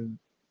fucking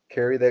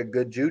carry that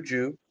good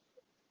juju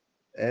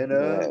and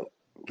Yeah,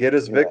 get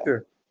us yeah.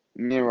 Victor.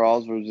 Me and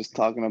Ross were just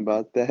talking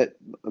about that.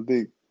 I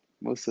think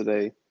what's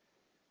today?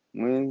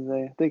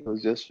 Wednesday? I think it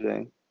was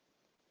yesterday.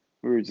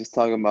 We were just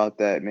talking about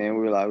that, man.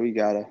 We were like, we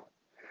gotta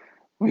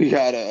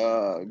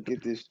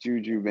get this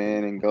juju,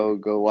 man, and go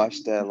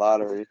watch that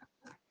lottery.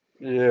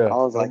 Yeah, I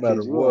was no like,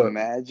 matter what.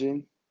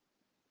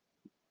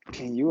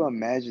 can you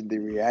imagine the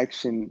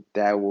reaction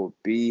that will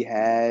be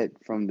had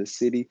from the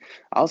city?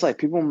 I was like,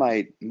 people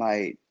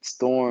might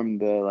storm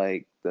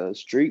the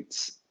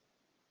streets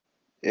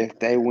if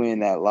they win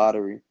that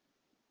lottery.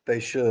 They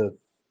should.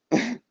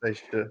 They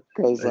should.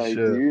 Cause They like,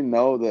 do should. you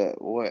know the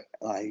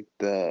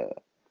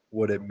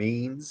What it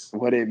means.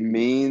 what it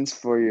means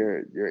for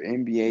your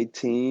NBA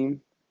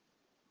team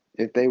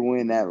if they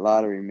win that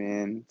lottery,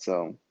 man?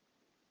 So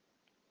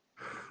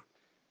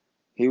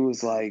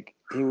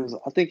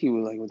I think he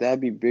was like, would that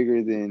be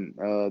bigger than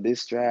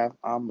this draft?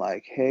 I'm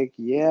like, heck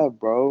yeah,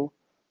 bro.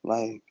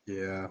 Like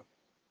Yeah.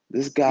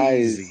 this guy Easy.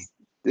 is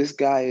this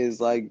guy is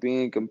like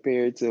being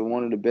compared to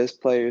one of the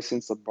best players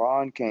since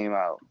LeBron came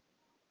out.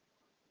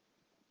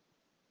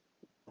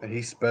 And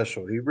he's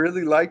special. He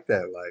really liked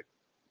that. Like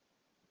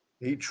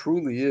he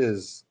truly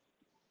is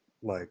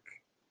like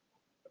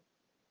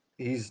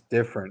he's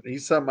different.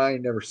 He's something I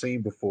ain't never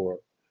seen before.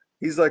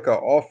 He's like an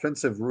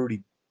offensive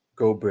Rudy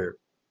Gobert.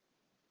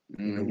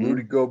 Mm-hmm.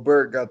 Rudy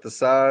Gobert got the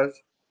size,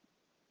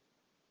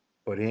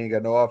 but he ain't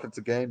got no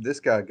offensive game. This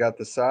guy got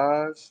the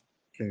size,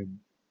 can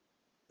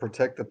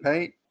protect the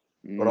paint,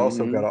 but also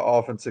got Mm-hmm. an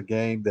offensive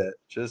game that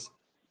just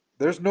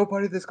there's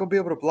nobody that's gonna be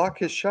able to block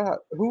his shot.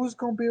 Who's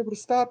gonna be able to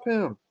stop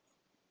him?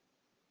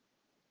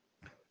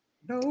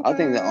 I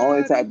think the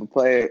only Nobody. type of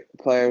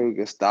player who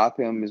could stop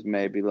him is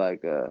maybe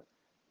like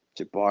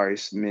Jabari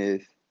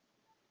Smith.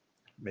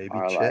 Maybe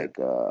or Chet.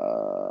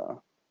 like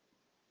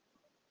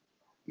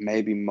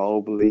maybe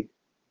Mobley.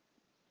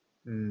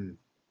 Mm.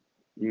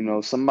 You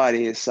know,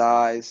 somebody his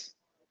size,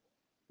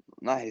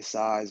 not his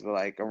size, but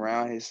like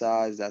around his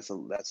size. That's a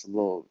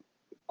little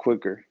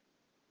quicker.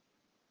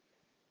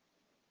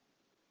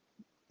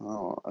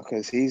 Oh,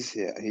 because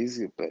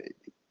but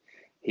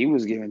he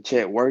was giving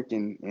Chet work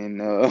in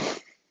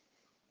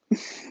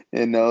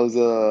in those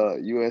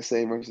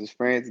USA versus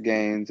France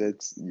games. I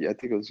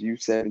think it was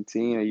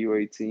U17 or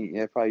U18.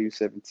 Yeah, probably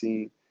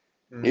U17.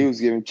 He Mm.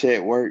 was giving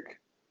Chet work.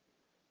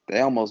 They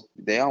almost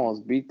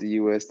beat the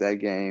US that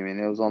game, and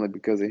it was only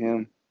because of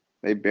him.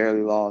 They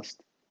barely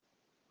lost.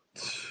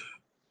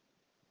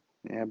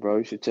 Yeah, bro,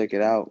 you should check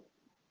it out.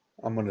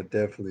 I'm gonna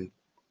definitely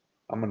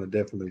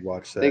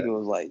watch I think that. it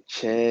was like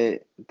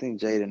Chet. I think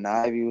Jaden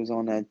Ivey was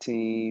on that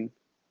team.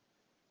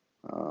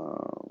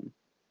 Um,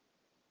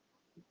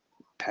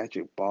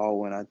 Patrick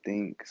Baldwin, I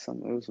think.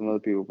 It was some other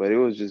people, but it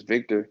was just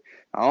Victor.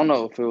 I don't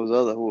know if it was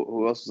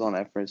who else was on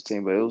that French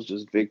team, but it was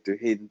just Victor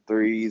hitting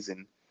threes,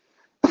 and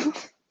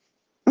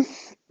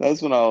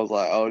that's when I was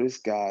like, oh, this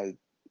guy,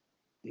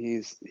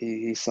 he's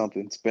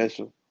something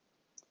special.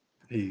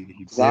 He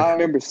 'Cause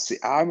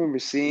different. I remember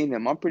seeing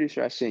him. I'm pretty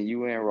sure I sent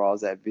you and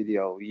Ross that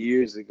video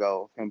years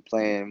ago. Him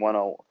playing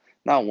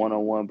not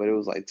 1-on-1, but it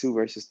was like 2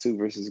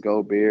 versus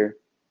Gobert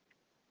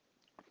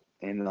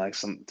and like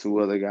some two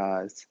other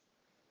guys.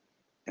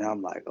 And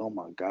I'm like, oh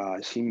my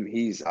gosh,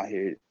 he's out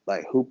here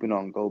like hooping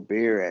on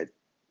Gobert at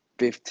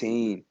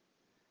 15.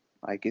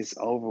 Like it's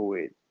over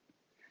with.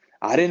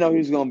 I didn't know he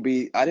was gonna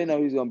be. I didn't know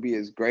he was gonna be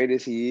as great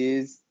as he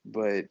is,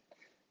 but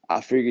I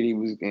figured he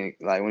was going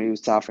like when it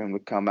was time for him to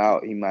come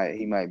out, he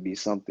might be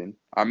something,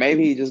 or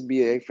maybe he just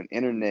be an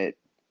internet,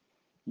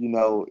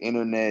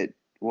 internet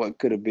what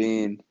could have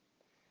been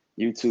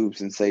YouTube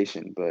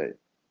sensation. But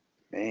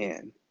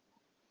man,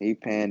 he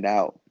panned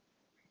out.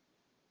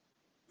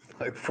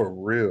 Like for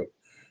real.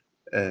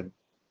 And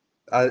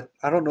I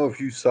don't know if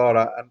you saw it.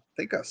 I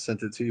think I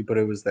sent it to you, but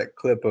it was that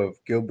clip of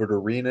Gilbert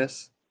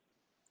Arenas,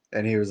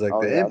 and he was like,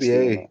 Oh the yeah, I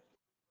seen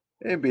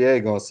that. NBA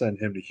gonna send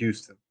him to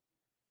Houston.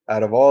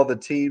 Out of all the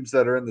teams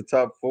that are in the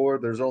top four,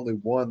 there's only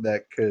one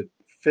that could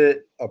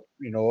fit a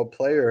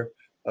player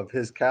of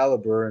his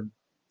caliber,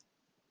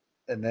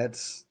 and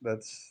that's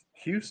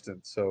Houston.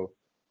 So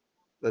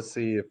let's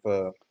see if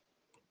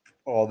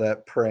all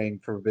that praying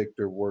for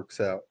Victor works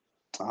out.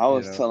 I You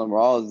was know, telling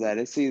Rawls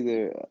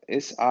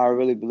that I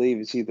really believe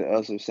it's either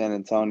us or San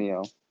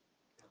Antonio.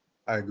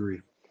 I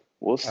agree,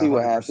 We'll see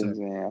what 100%. happens,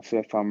 man. I feel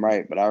if I'm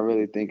right, but I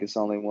really think it's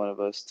only one of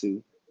us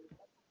two.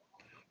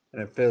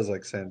 And it feels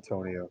like San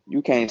Antonio.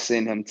 You can't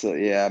send him to,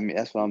 yeah, I mean,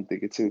 that's what I'm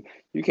thinking too.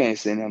 You can't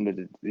send him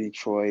to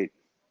Detroit.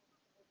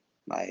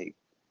 Like,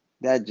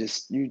 that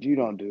just, you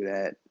don't do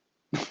that.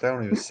 That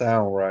don't even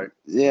sound right.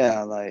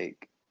 Yeah,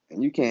 like,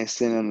 you can't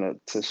send him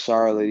to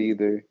Charlotte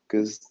either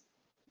because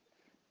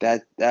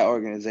that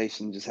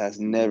organization just has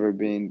never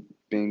been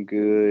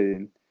good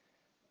and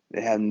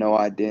they have no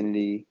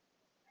identity.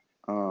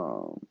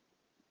 Um,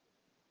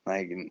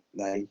 like,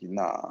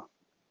 nah.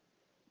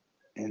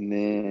 And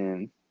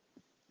then,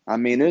 I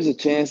mean, there's a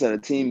chance that a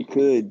team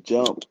could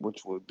jump,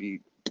 which would be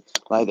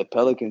like the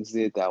Pelicans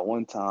did that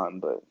one time,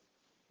 but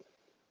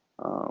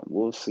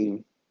we'll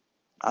see.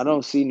 I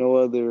don't see no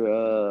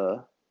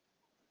other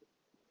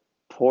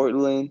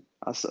Portland.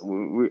 I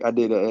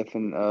did a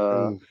effing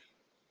Ooh,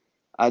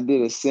 I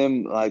did a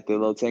sim like the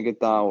little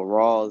tankathon with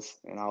Rawls,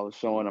 and I was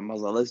showing him. I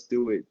was like, let's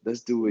do it,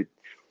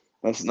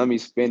 let me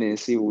spin it and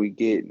see what we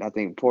get. And I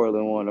think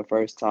Portland won the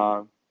first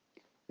time,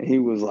 and he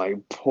was like,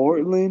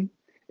 Portland.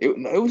 It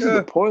was either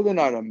yeah. Portland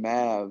or the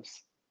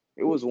Mavs.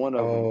 It was one of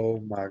them. Oh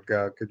my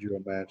God, could you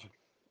imagine?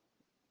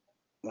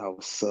 That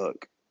would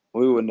suck.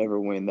 We would never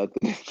win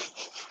nothing.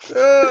 If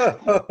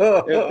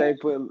Oh,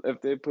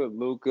 they put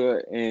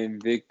Luca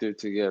and Victor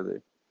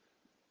together,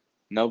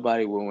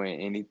 nobody will win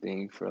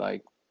anything for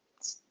like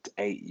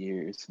 8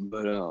 years.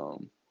 But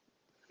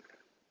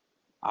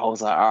I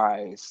was like, all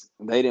right,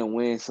 they didn't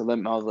win, so I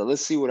was like,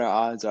 let's see what our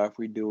odds are if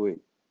we do it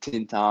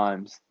 10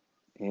 times.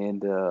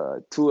 And I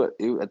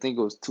think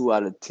it was 2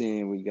 out of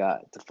 10 we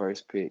got the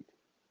first pick,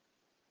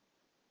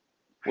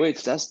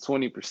 which that's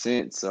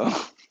 20%. So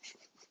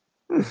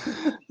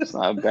it's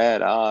not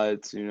bad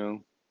odds.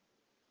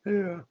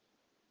 yeah.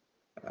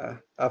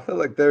 I feel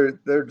like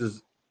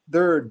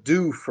they're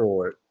due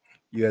for it.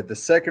 You had the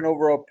second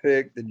overall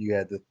pick, then you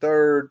had the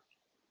third.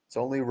 It's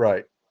only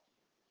right.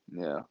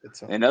 Yeah.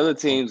 It's And other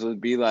teams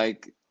would be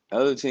like,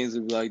 no,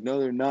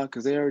 they're not,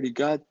 because they already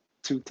got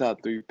 2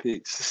 top 3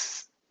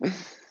 picks.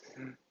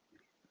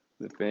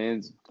 The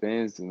fans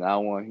do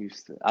not want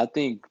Houston. I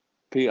think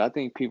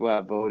people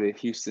have voted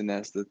Houston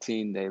as the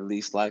team they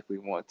least likely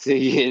want to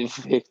get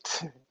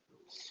Victor.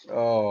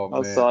 oh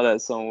I man, saw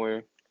that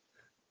somewhere.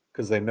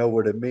 because they know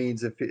what it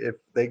means if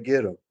they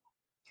get them.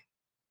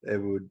 It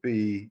would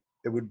be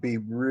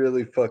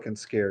really fucking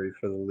scary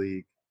for the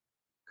league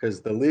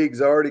because the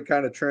league's already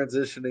kind of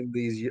transitioning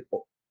these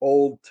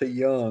old to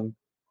young,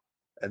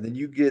 and then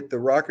you get the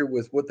Rockets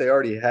with what they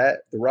already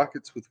have,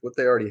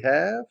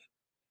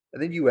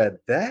 and then you add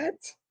that.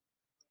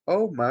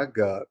 Oh my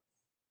God.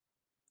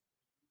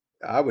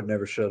 I would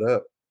never shut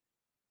up.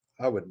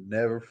 I would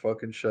never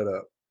fucking shut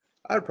up.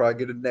 I'd probably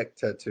get a neck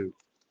tattoo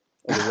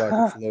of the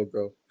Rockets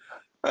logo.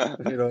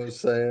 You know what I'm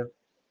saying?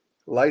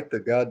 Light the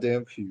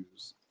goddamn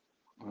fuse.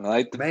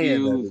 Light the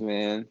Man, that fuse, is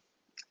man.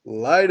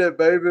 light it,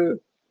 baby.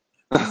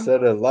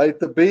 Instead of light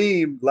the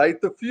beam,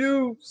 light the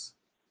fuse.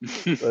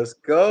 Let's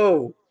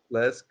go.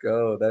 Let's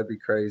go. That'd be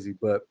crazy.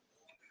 But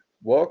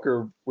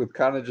Walker, with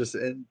kind of just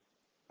in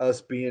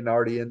us being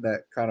already in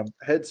that kind of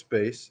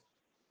headspace,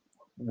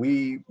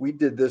 we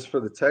did this for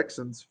the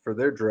Texans for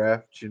their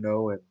draft,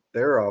 and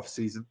their off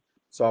season.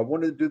 So I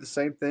wanted to do the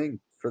same thing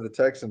for the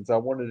Texans. I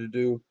wanted to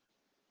do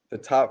the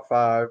top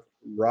 5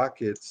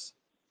 Rockets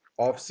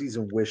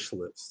off-season wish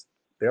list.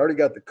 They already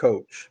got the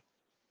coach,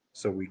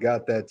 so we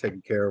got that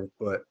taken care of.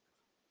 But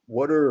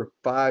what are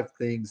 5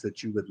 things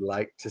that you would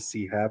like to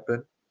see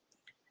happen?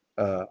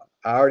 Uh,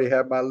 I already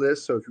have my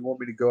list, so if you want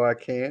me to go, I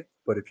can.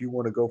 But if you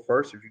want to go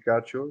first, if you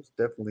got yours,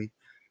 definitely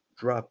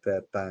drop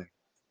that thing.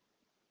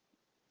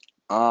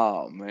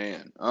 Oh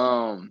man.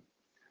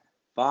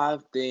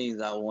 5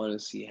 things I want to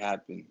see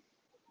happen.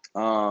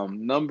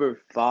 Number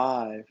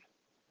 5,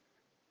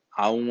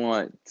 I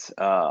want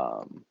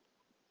um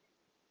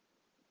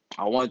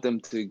I want them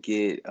to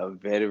get a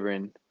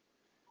veteran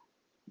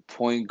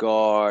point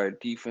guard,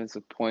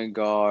 defensive point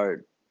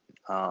guard,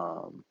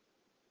 um,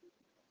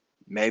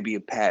 maybe a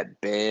Pat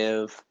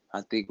Bev.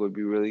 I think would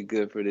be really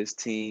good for this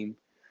team.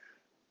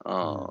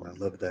 I Um,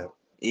 love that.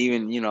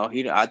 even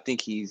I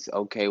think he's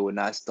okay with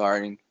not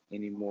starting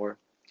anymore.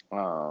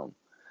 Um,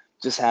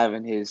 just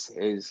having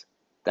his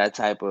that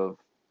type of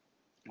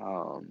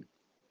um,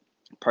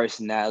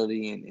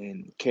 personality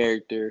and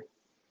character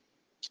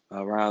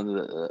around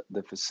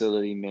the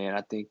facility, man.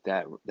 I think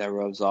that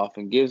rubs off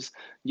and give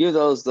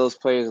those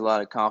players a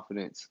lot of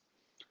confidence.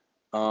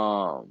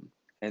 Um,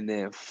 and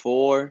then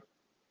 4,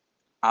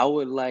 I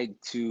would like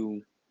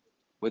to,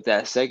 with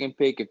that second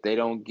pick, if they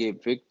don't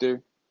get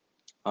Victor,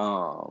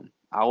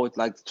 I would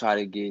like to try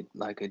to get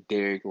like a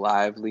Derek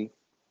Lively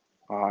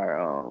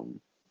or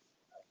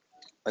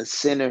a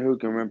center who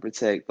can rim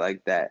protect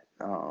like that.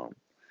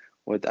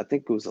 With I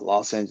think it was the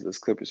Los Angeles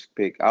Clippers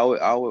pick. I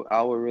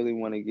would really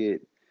want to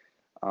get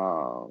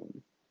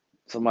um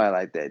somebody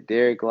like that.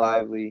 Derek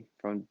Lively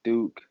from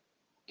Duke,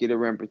 get a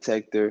rim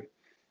protector.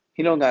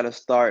 He don't got to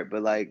start,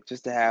 but like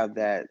just to have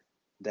that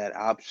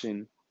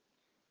option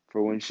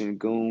for when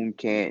Shingun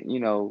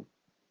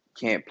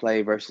can't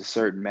play versus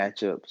certain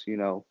matchups.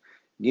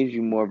 Gives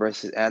you more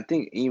versus. I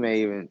think Ime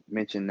even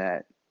mentioned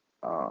that,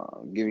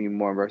 giving you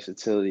more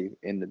versatility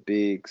in the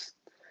bigs.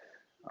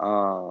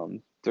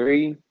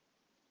 3,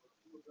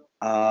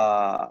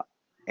 uh,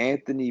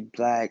 Anthony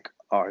Black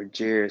or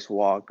Jarris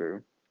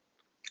Walker.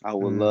 I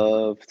would Mm,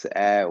 love to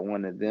add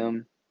one of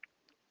them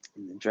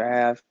in the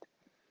draft.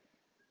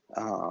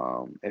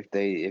 If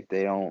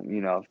they don't,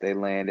 if they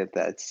land at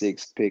that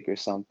 6th pick or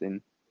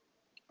something,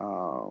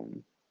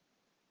 um,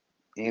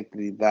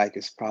 Anthony Black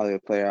is probably the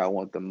player I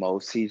want the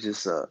most. He's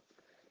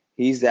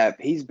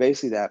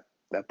basically that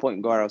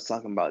point guard I was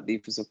talking about,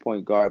 defensive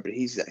point guard, but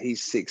he's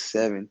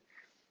 6'7",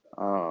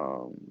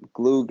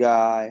 glue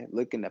guy,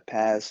 looking to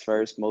pass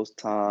first most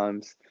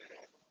times,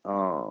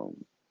 um,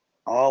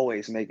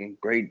 always making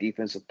great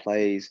defensive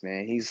plays.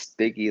 Man, he's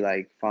sticky,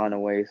 like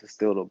finding ways to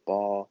steal the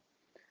ball.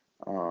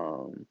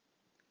 Um,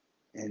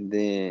 and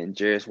then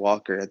Jarris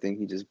Walker, I think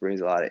he just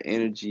brings a lot of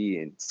energy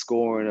and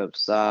scoring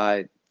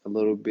upside, a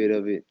little bit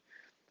of it,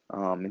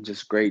 and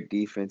just great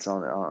defense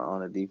on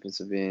the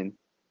defensive end.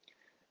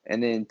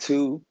 And then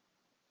 2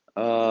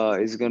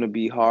 is gonna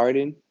be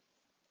Harden.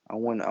 I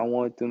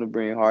want them to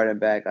bring Harden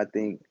back. I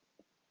think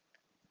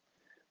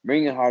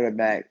bringing Harden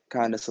back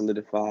kind of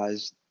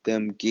solidifies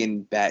them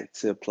getting back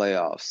to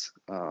playoffs.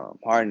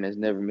 Harden has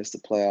never missed the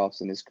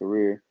playoffs in his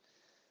career,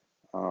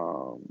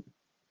 um,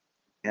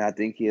 and I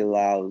think he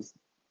allows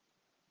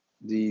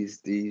these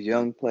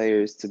young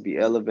players to be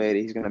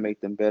elevated. He's going to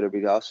make them better, but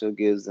he also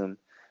gives them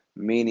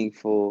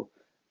meaningful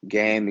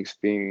game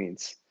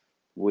experience,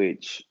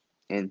 which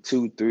in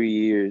 2 3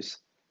 years,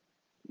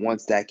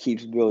 once that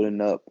keeps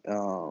building up,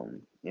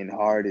 and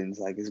hardens,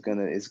 like it's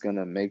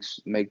gonna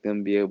make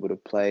them be able to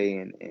play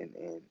and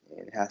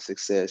have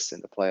success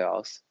in the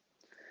playoffs.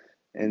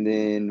 And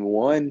then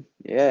 1,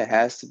 yeah, it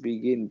has to be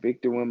getting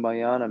Victor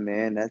Wembanyama,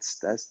 man.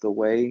 That's the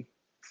way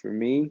for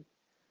me.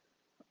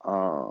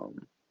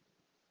 Um,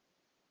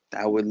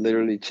 that would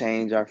literally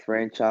change our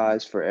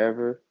franchise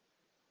forever.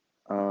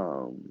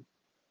 Um,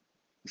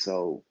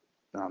 so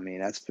I mean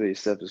that's pretty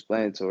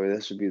self-explanatory.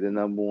 That should be the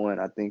number 1,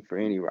 I think, for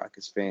any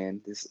Rockets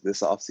fan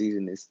this off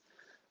season is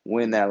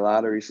win that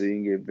lottery so you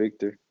can get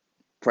Victor.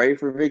 Pray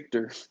for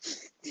Victor.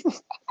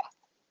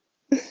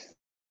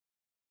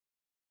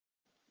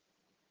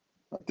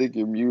 I think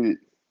you're muted.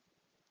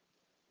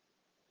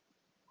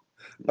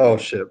 oh Yeah.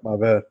 shit, my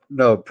bad.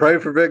 No, pray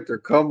for Victor.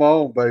 Come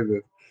on,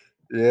 baby.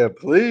 Yeah,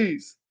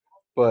 please.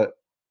 But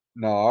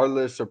no, our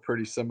lists are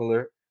pretty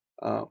similar.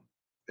 Um,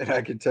 and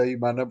I can tell you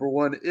my number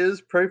 1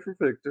 is pray for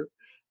Victor.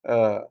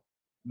 Uh,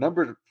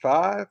 number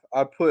 5,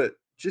 I put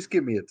just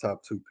give me a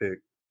top 2 pick.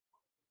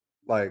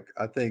 Like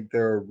I think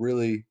there are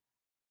really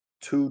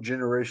two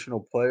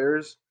generational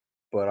players,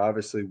 but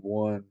obviously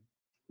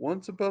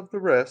one's above the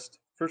rest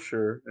for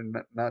sure, and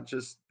not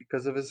just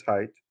because of his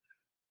height,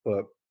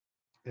 but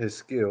his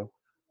skill.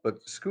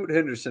 But Scoot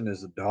Henderson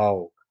is a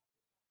dog,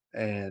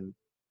 and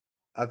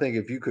I think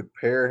if you could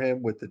pair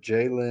him with the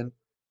Jalen,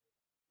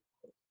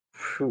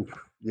 phew,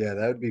 yeah,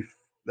 that'd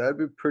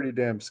be pretty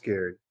damn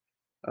scary.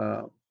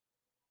 Um,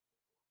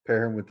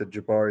 pair him with the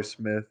Jabari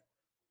Smith.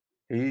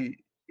 He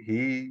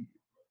he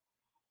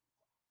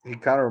he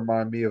kind of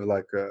remind me of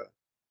like a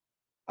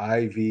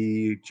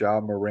Ivy, Ja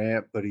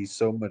Morant, but he's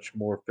so much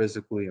more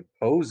physically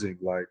imposing.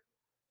 Like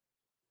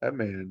that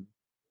man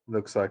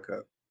looks like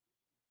a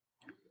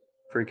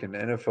freaking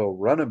NFL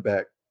running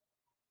back.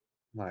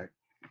 Like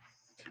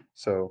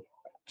so,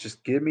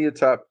 just give me a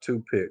top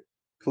two pick,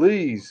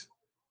 please,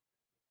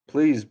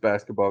 please,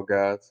 basketball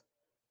guys.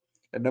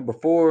 And number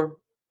four,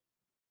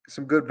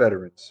 some good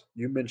veterans.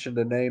 You mentioned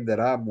a name that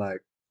I'm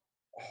like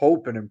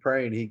hoping and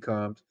praying he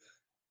comes,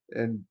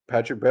 and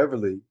Patrick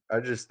Beverly. I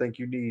just think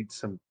you need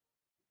some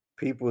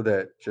people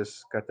that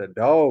just got that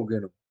dog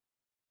in them,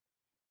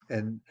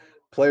 and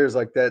players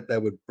like that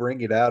that would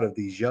bring it out of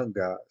these young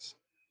guys.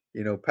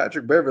 You know,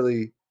 Patrick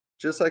Beverly,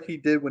 just like he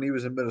did when he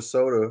was in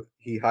Minnesota,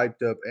 he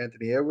hyped up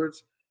Anthony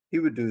Edwards. He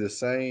would do the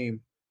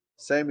same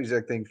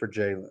exact thing for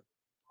Jalen.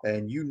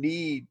 And you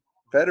need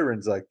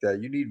veterans like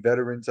that. You need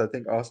veterans. I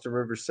think Austin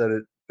Rivers said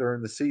it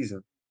during the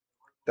season.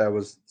 That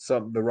was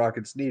something the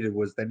Rockets needed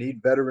was they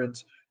need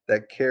veterans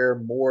that care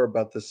more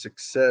about the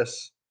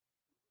success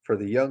for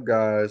the young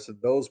guys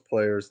and those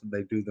players than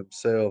they do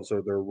themselves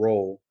or their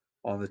role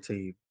on the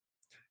team.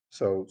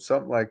 So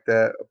something like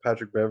that, a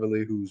Patrick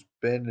Beverly who's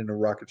been in a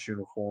Rockets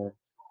uniform,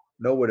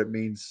 know what it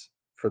means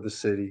for the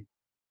city.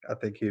 I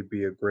think he'd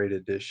be a great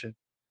addition.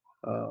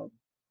 Um,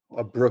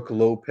 a Brooke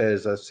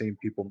Lopez, I've seen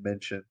people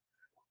mention.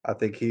 I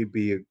think he'd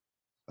be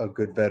a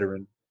good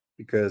veteran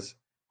because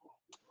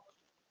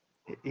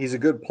he's a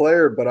good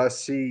player, but I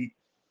see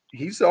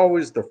he's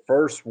always the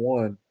first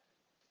one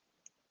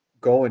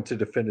going to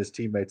defend his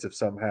teammates if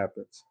something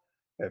happens.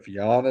 If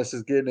Giannis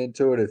is getting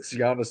into it, it's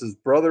Giannis's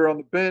brother on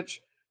the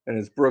bench and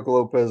it's Brooke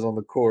Lopez on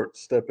the court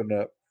stepping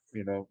up,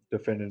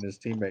 defending his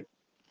teammate.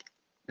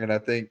 And I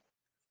think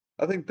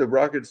the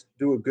Rockets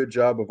do a good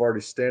job of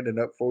already standing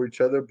up for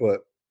each other,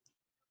 but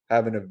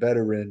having a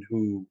veteran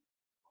who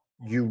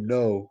you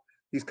know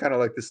he's kind of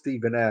like the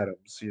Steven Adams.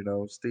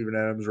 Steven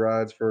Adams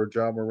rides for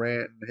John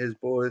Morant and his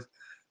boys.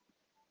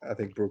 I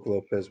think Brooke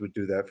Lopez would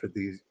do that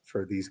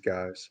for these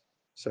guys.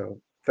 So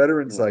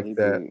veterans Yeah, like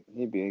that,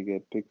 he'd be a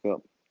good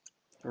pickup.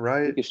 He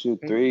right? could shoot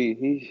three.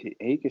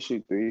 He could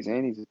shoot threes,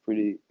 and he's a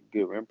pretty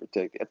good rim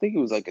protector. I think he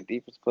was like a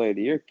defense player of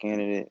the year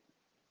candidate,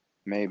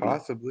 maybe.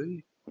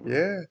 Possibly.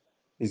 Yeah.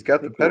 He's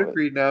got I the think it was.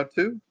 pedigree now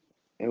too.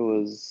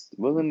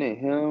 Wasn't it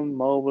him,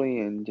 Mobley,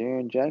 and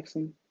Jaren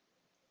Jackson?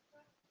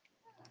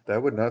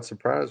 That would not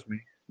surprise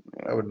me.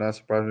 That Yeah. would not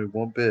surprise me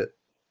one bit.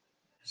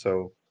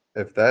 So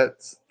if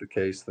that's the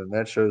case, then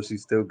that shows he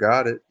still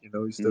got it. He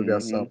still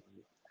got Hmm.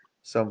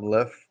 some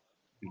left,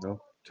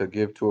 to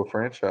give to a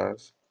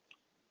franchise.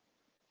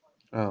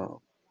 Um,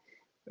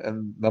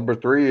 and number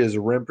three is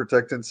a rim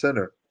protecting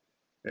center.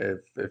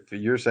 If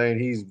you're saying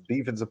he's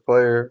defensive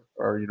player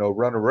or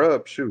runner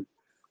up, shoot,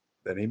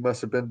 then he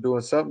must have been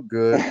doing something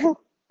good.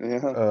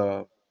 Yeah.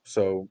 Uh,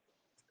 so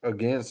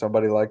again,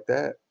 somebody like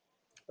that,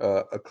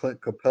 a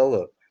Clint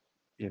Capella.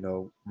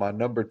 My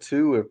number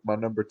two. If my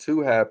number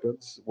two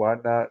happens, why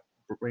not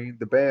bring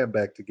the band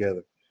back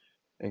together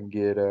and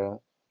get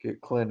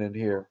Clint in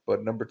here?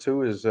 But number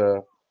two is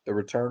the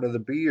return of the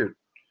beard.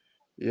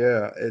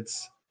 Yeah,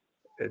 it's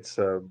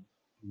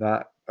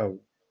not a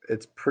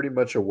it's pretty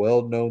much a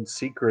well-known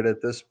secret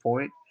at this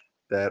point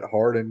that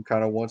Harden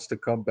kind of wants to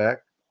come back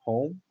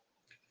home.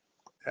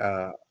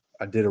 Uh,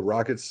 I did a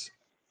Rockets.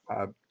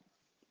 I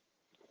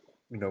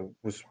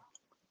was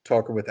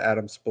talking with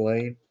Adam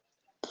Spillane.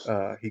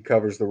 He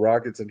covers the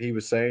Rockets, and he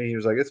was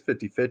like, it's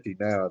 50-50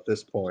 now at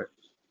this point.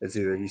 It's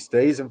either he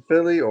stays in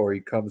Philly or he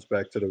comes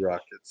back to the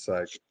Rockets.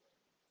 Like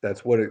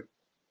that's what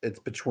it's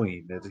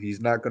between.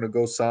 He's not going to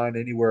go sign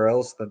anywhere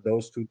else than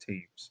those two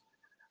teams.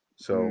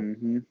 So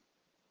Hmm.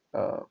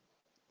 uh,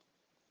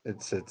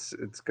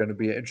 it's going to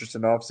be an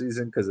interesting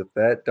offseason because if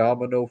that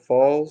domino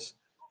falls,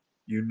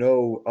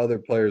 other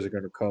players are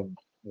going to come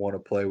want to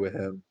play with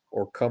him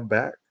or come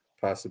back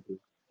possibly.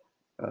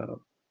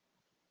 Um,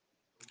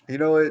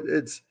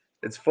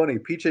 it's funny.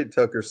 PJ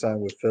Tucker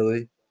signed with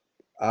Philly.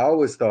 I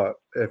always thought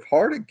if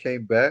Harden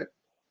came back,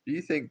 do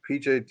you think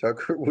PJ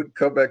Tucker would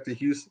come back to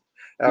Houston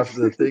after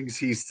the things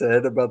he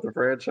said about the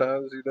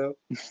franchise?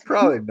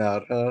 Probably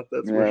not, huh?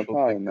 That's Yeah, wishful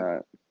probably thinking.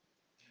 not.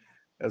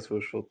 That's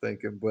wishful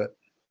thinking. But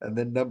and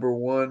then number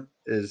one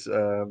is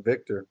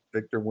Victor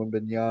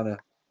Wembanyama.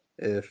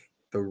 If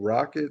the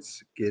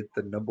Rockets get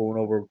the number one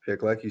overall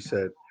pick, like you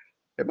said,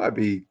 it might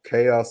be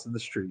chaos in the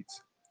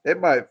streets. It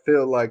might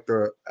feel like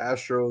the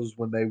Astros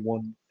when they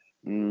won,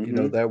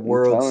 that I'm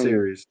World telling you.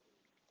 Series.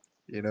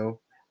 You know,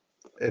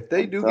 if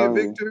they I'm do get telling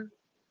you. Victor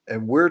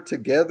and we're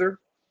together,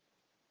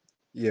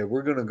 Yeah,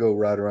 we're gonna go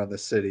ride around the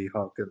city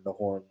honking the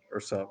horn or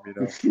something,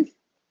 you know.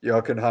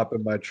 Y'all can hop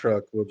in my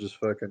truck. We'll just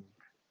fucking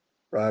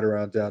ride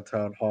around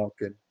downtown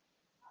honking,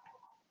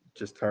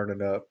 just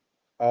turning up.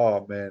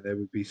 Oh man, it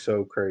would be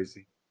so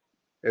crazy.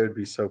 It would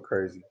be so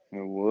crazy.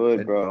 It would,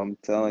 And bro. I'm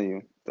telling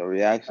you, the I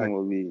reaction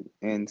will be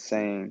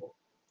insane.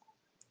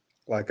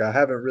 I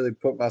haven't really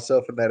put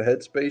myself in that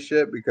headspace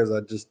yet because I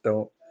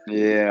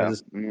Yeah.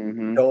 just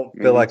don't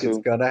feel Me like it's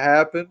too. gonna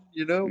happen,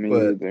 you know, Me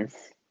but either.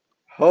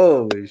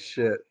 holy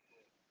shit.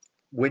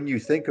 When you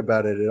think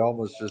about it, it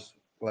almost just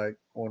like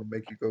want to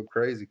make you go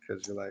crazy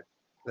because you're like,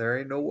 there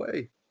ain't no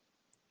way.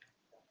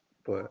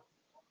 But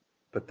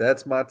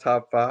that's my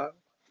top five.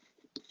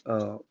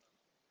 Uh,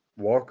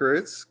 Walker,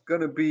 it's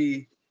gonna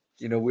be,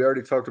 we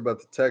already talked about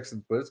the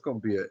Texans, but it's gonna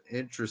be an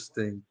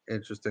interesting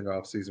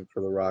offseason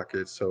for the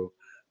Rockets. So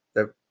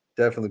that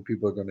definitely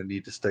people are gonna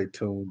need to stay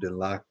tuned and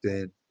locked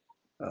in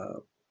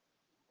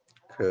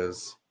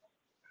because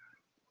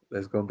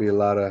there's gonna be a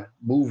lot of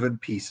moving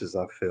pieces.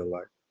 I feel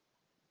like,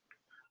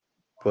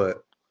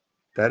 but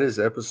that is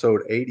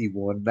episode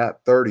 81,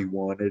 not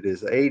 31. It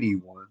is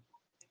 81.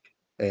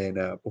 And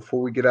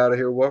before we get out of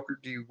here, Walker,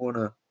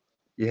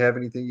 you have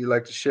anything you'd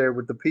like to share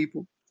with the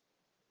people?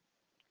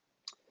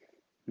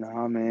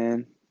 Nah,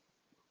 man.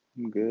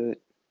 I'm good.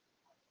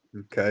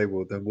 Okay,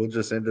 well then we'll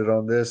just end it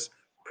on this.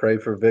 Pray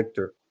for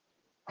Victor.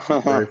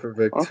 Pray for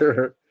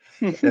Victor.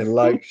 And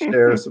like,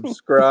 share,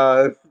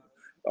 subscribe,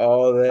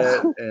 all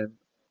that. And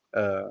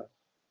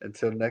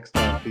until next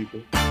time,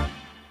 people,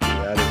 we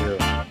out of here.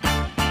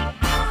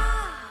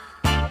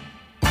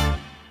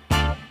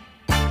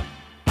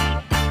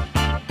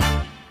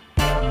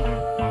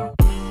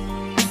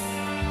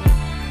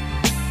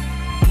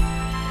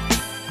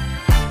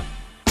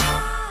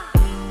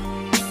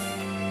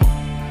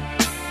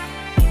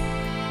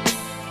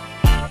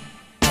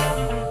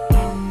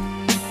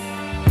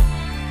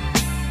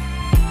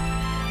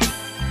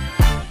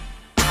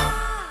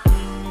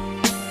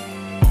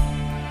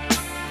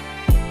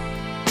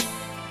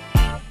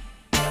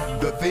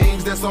 The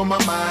things that's on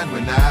my mind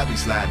when I be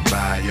sliding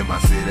by in my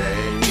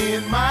city.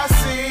 In my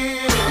city.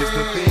 It's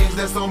the things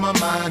that's on my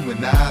mind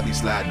when I be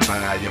sliding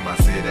by in my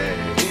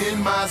city.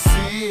 In my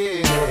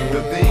city.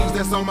 The things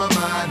that's on my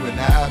mind when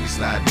I be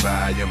sliding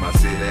by in my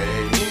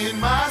city. In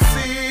my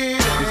city.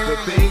 It's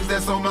the things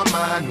that's on my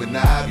mind when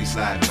I be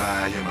sliding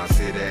by in my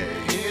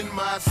city. In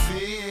my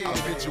city. I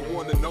bet you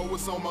wanna know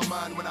what's on my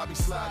mind when I be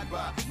sliding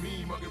by.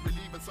 Me, mugging,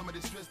 relieving some of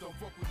this stress. Don't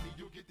fuck with me,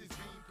 you'll get this.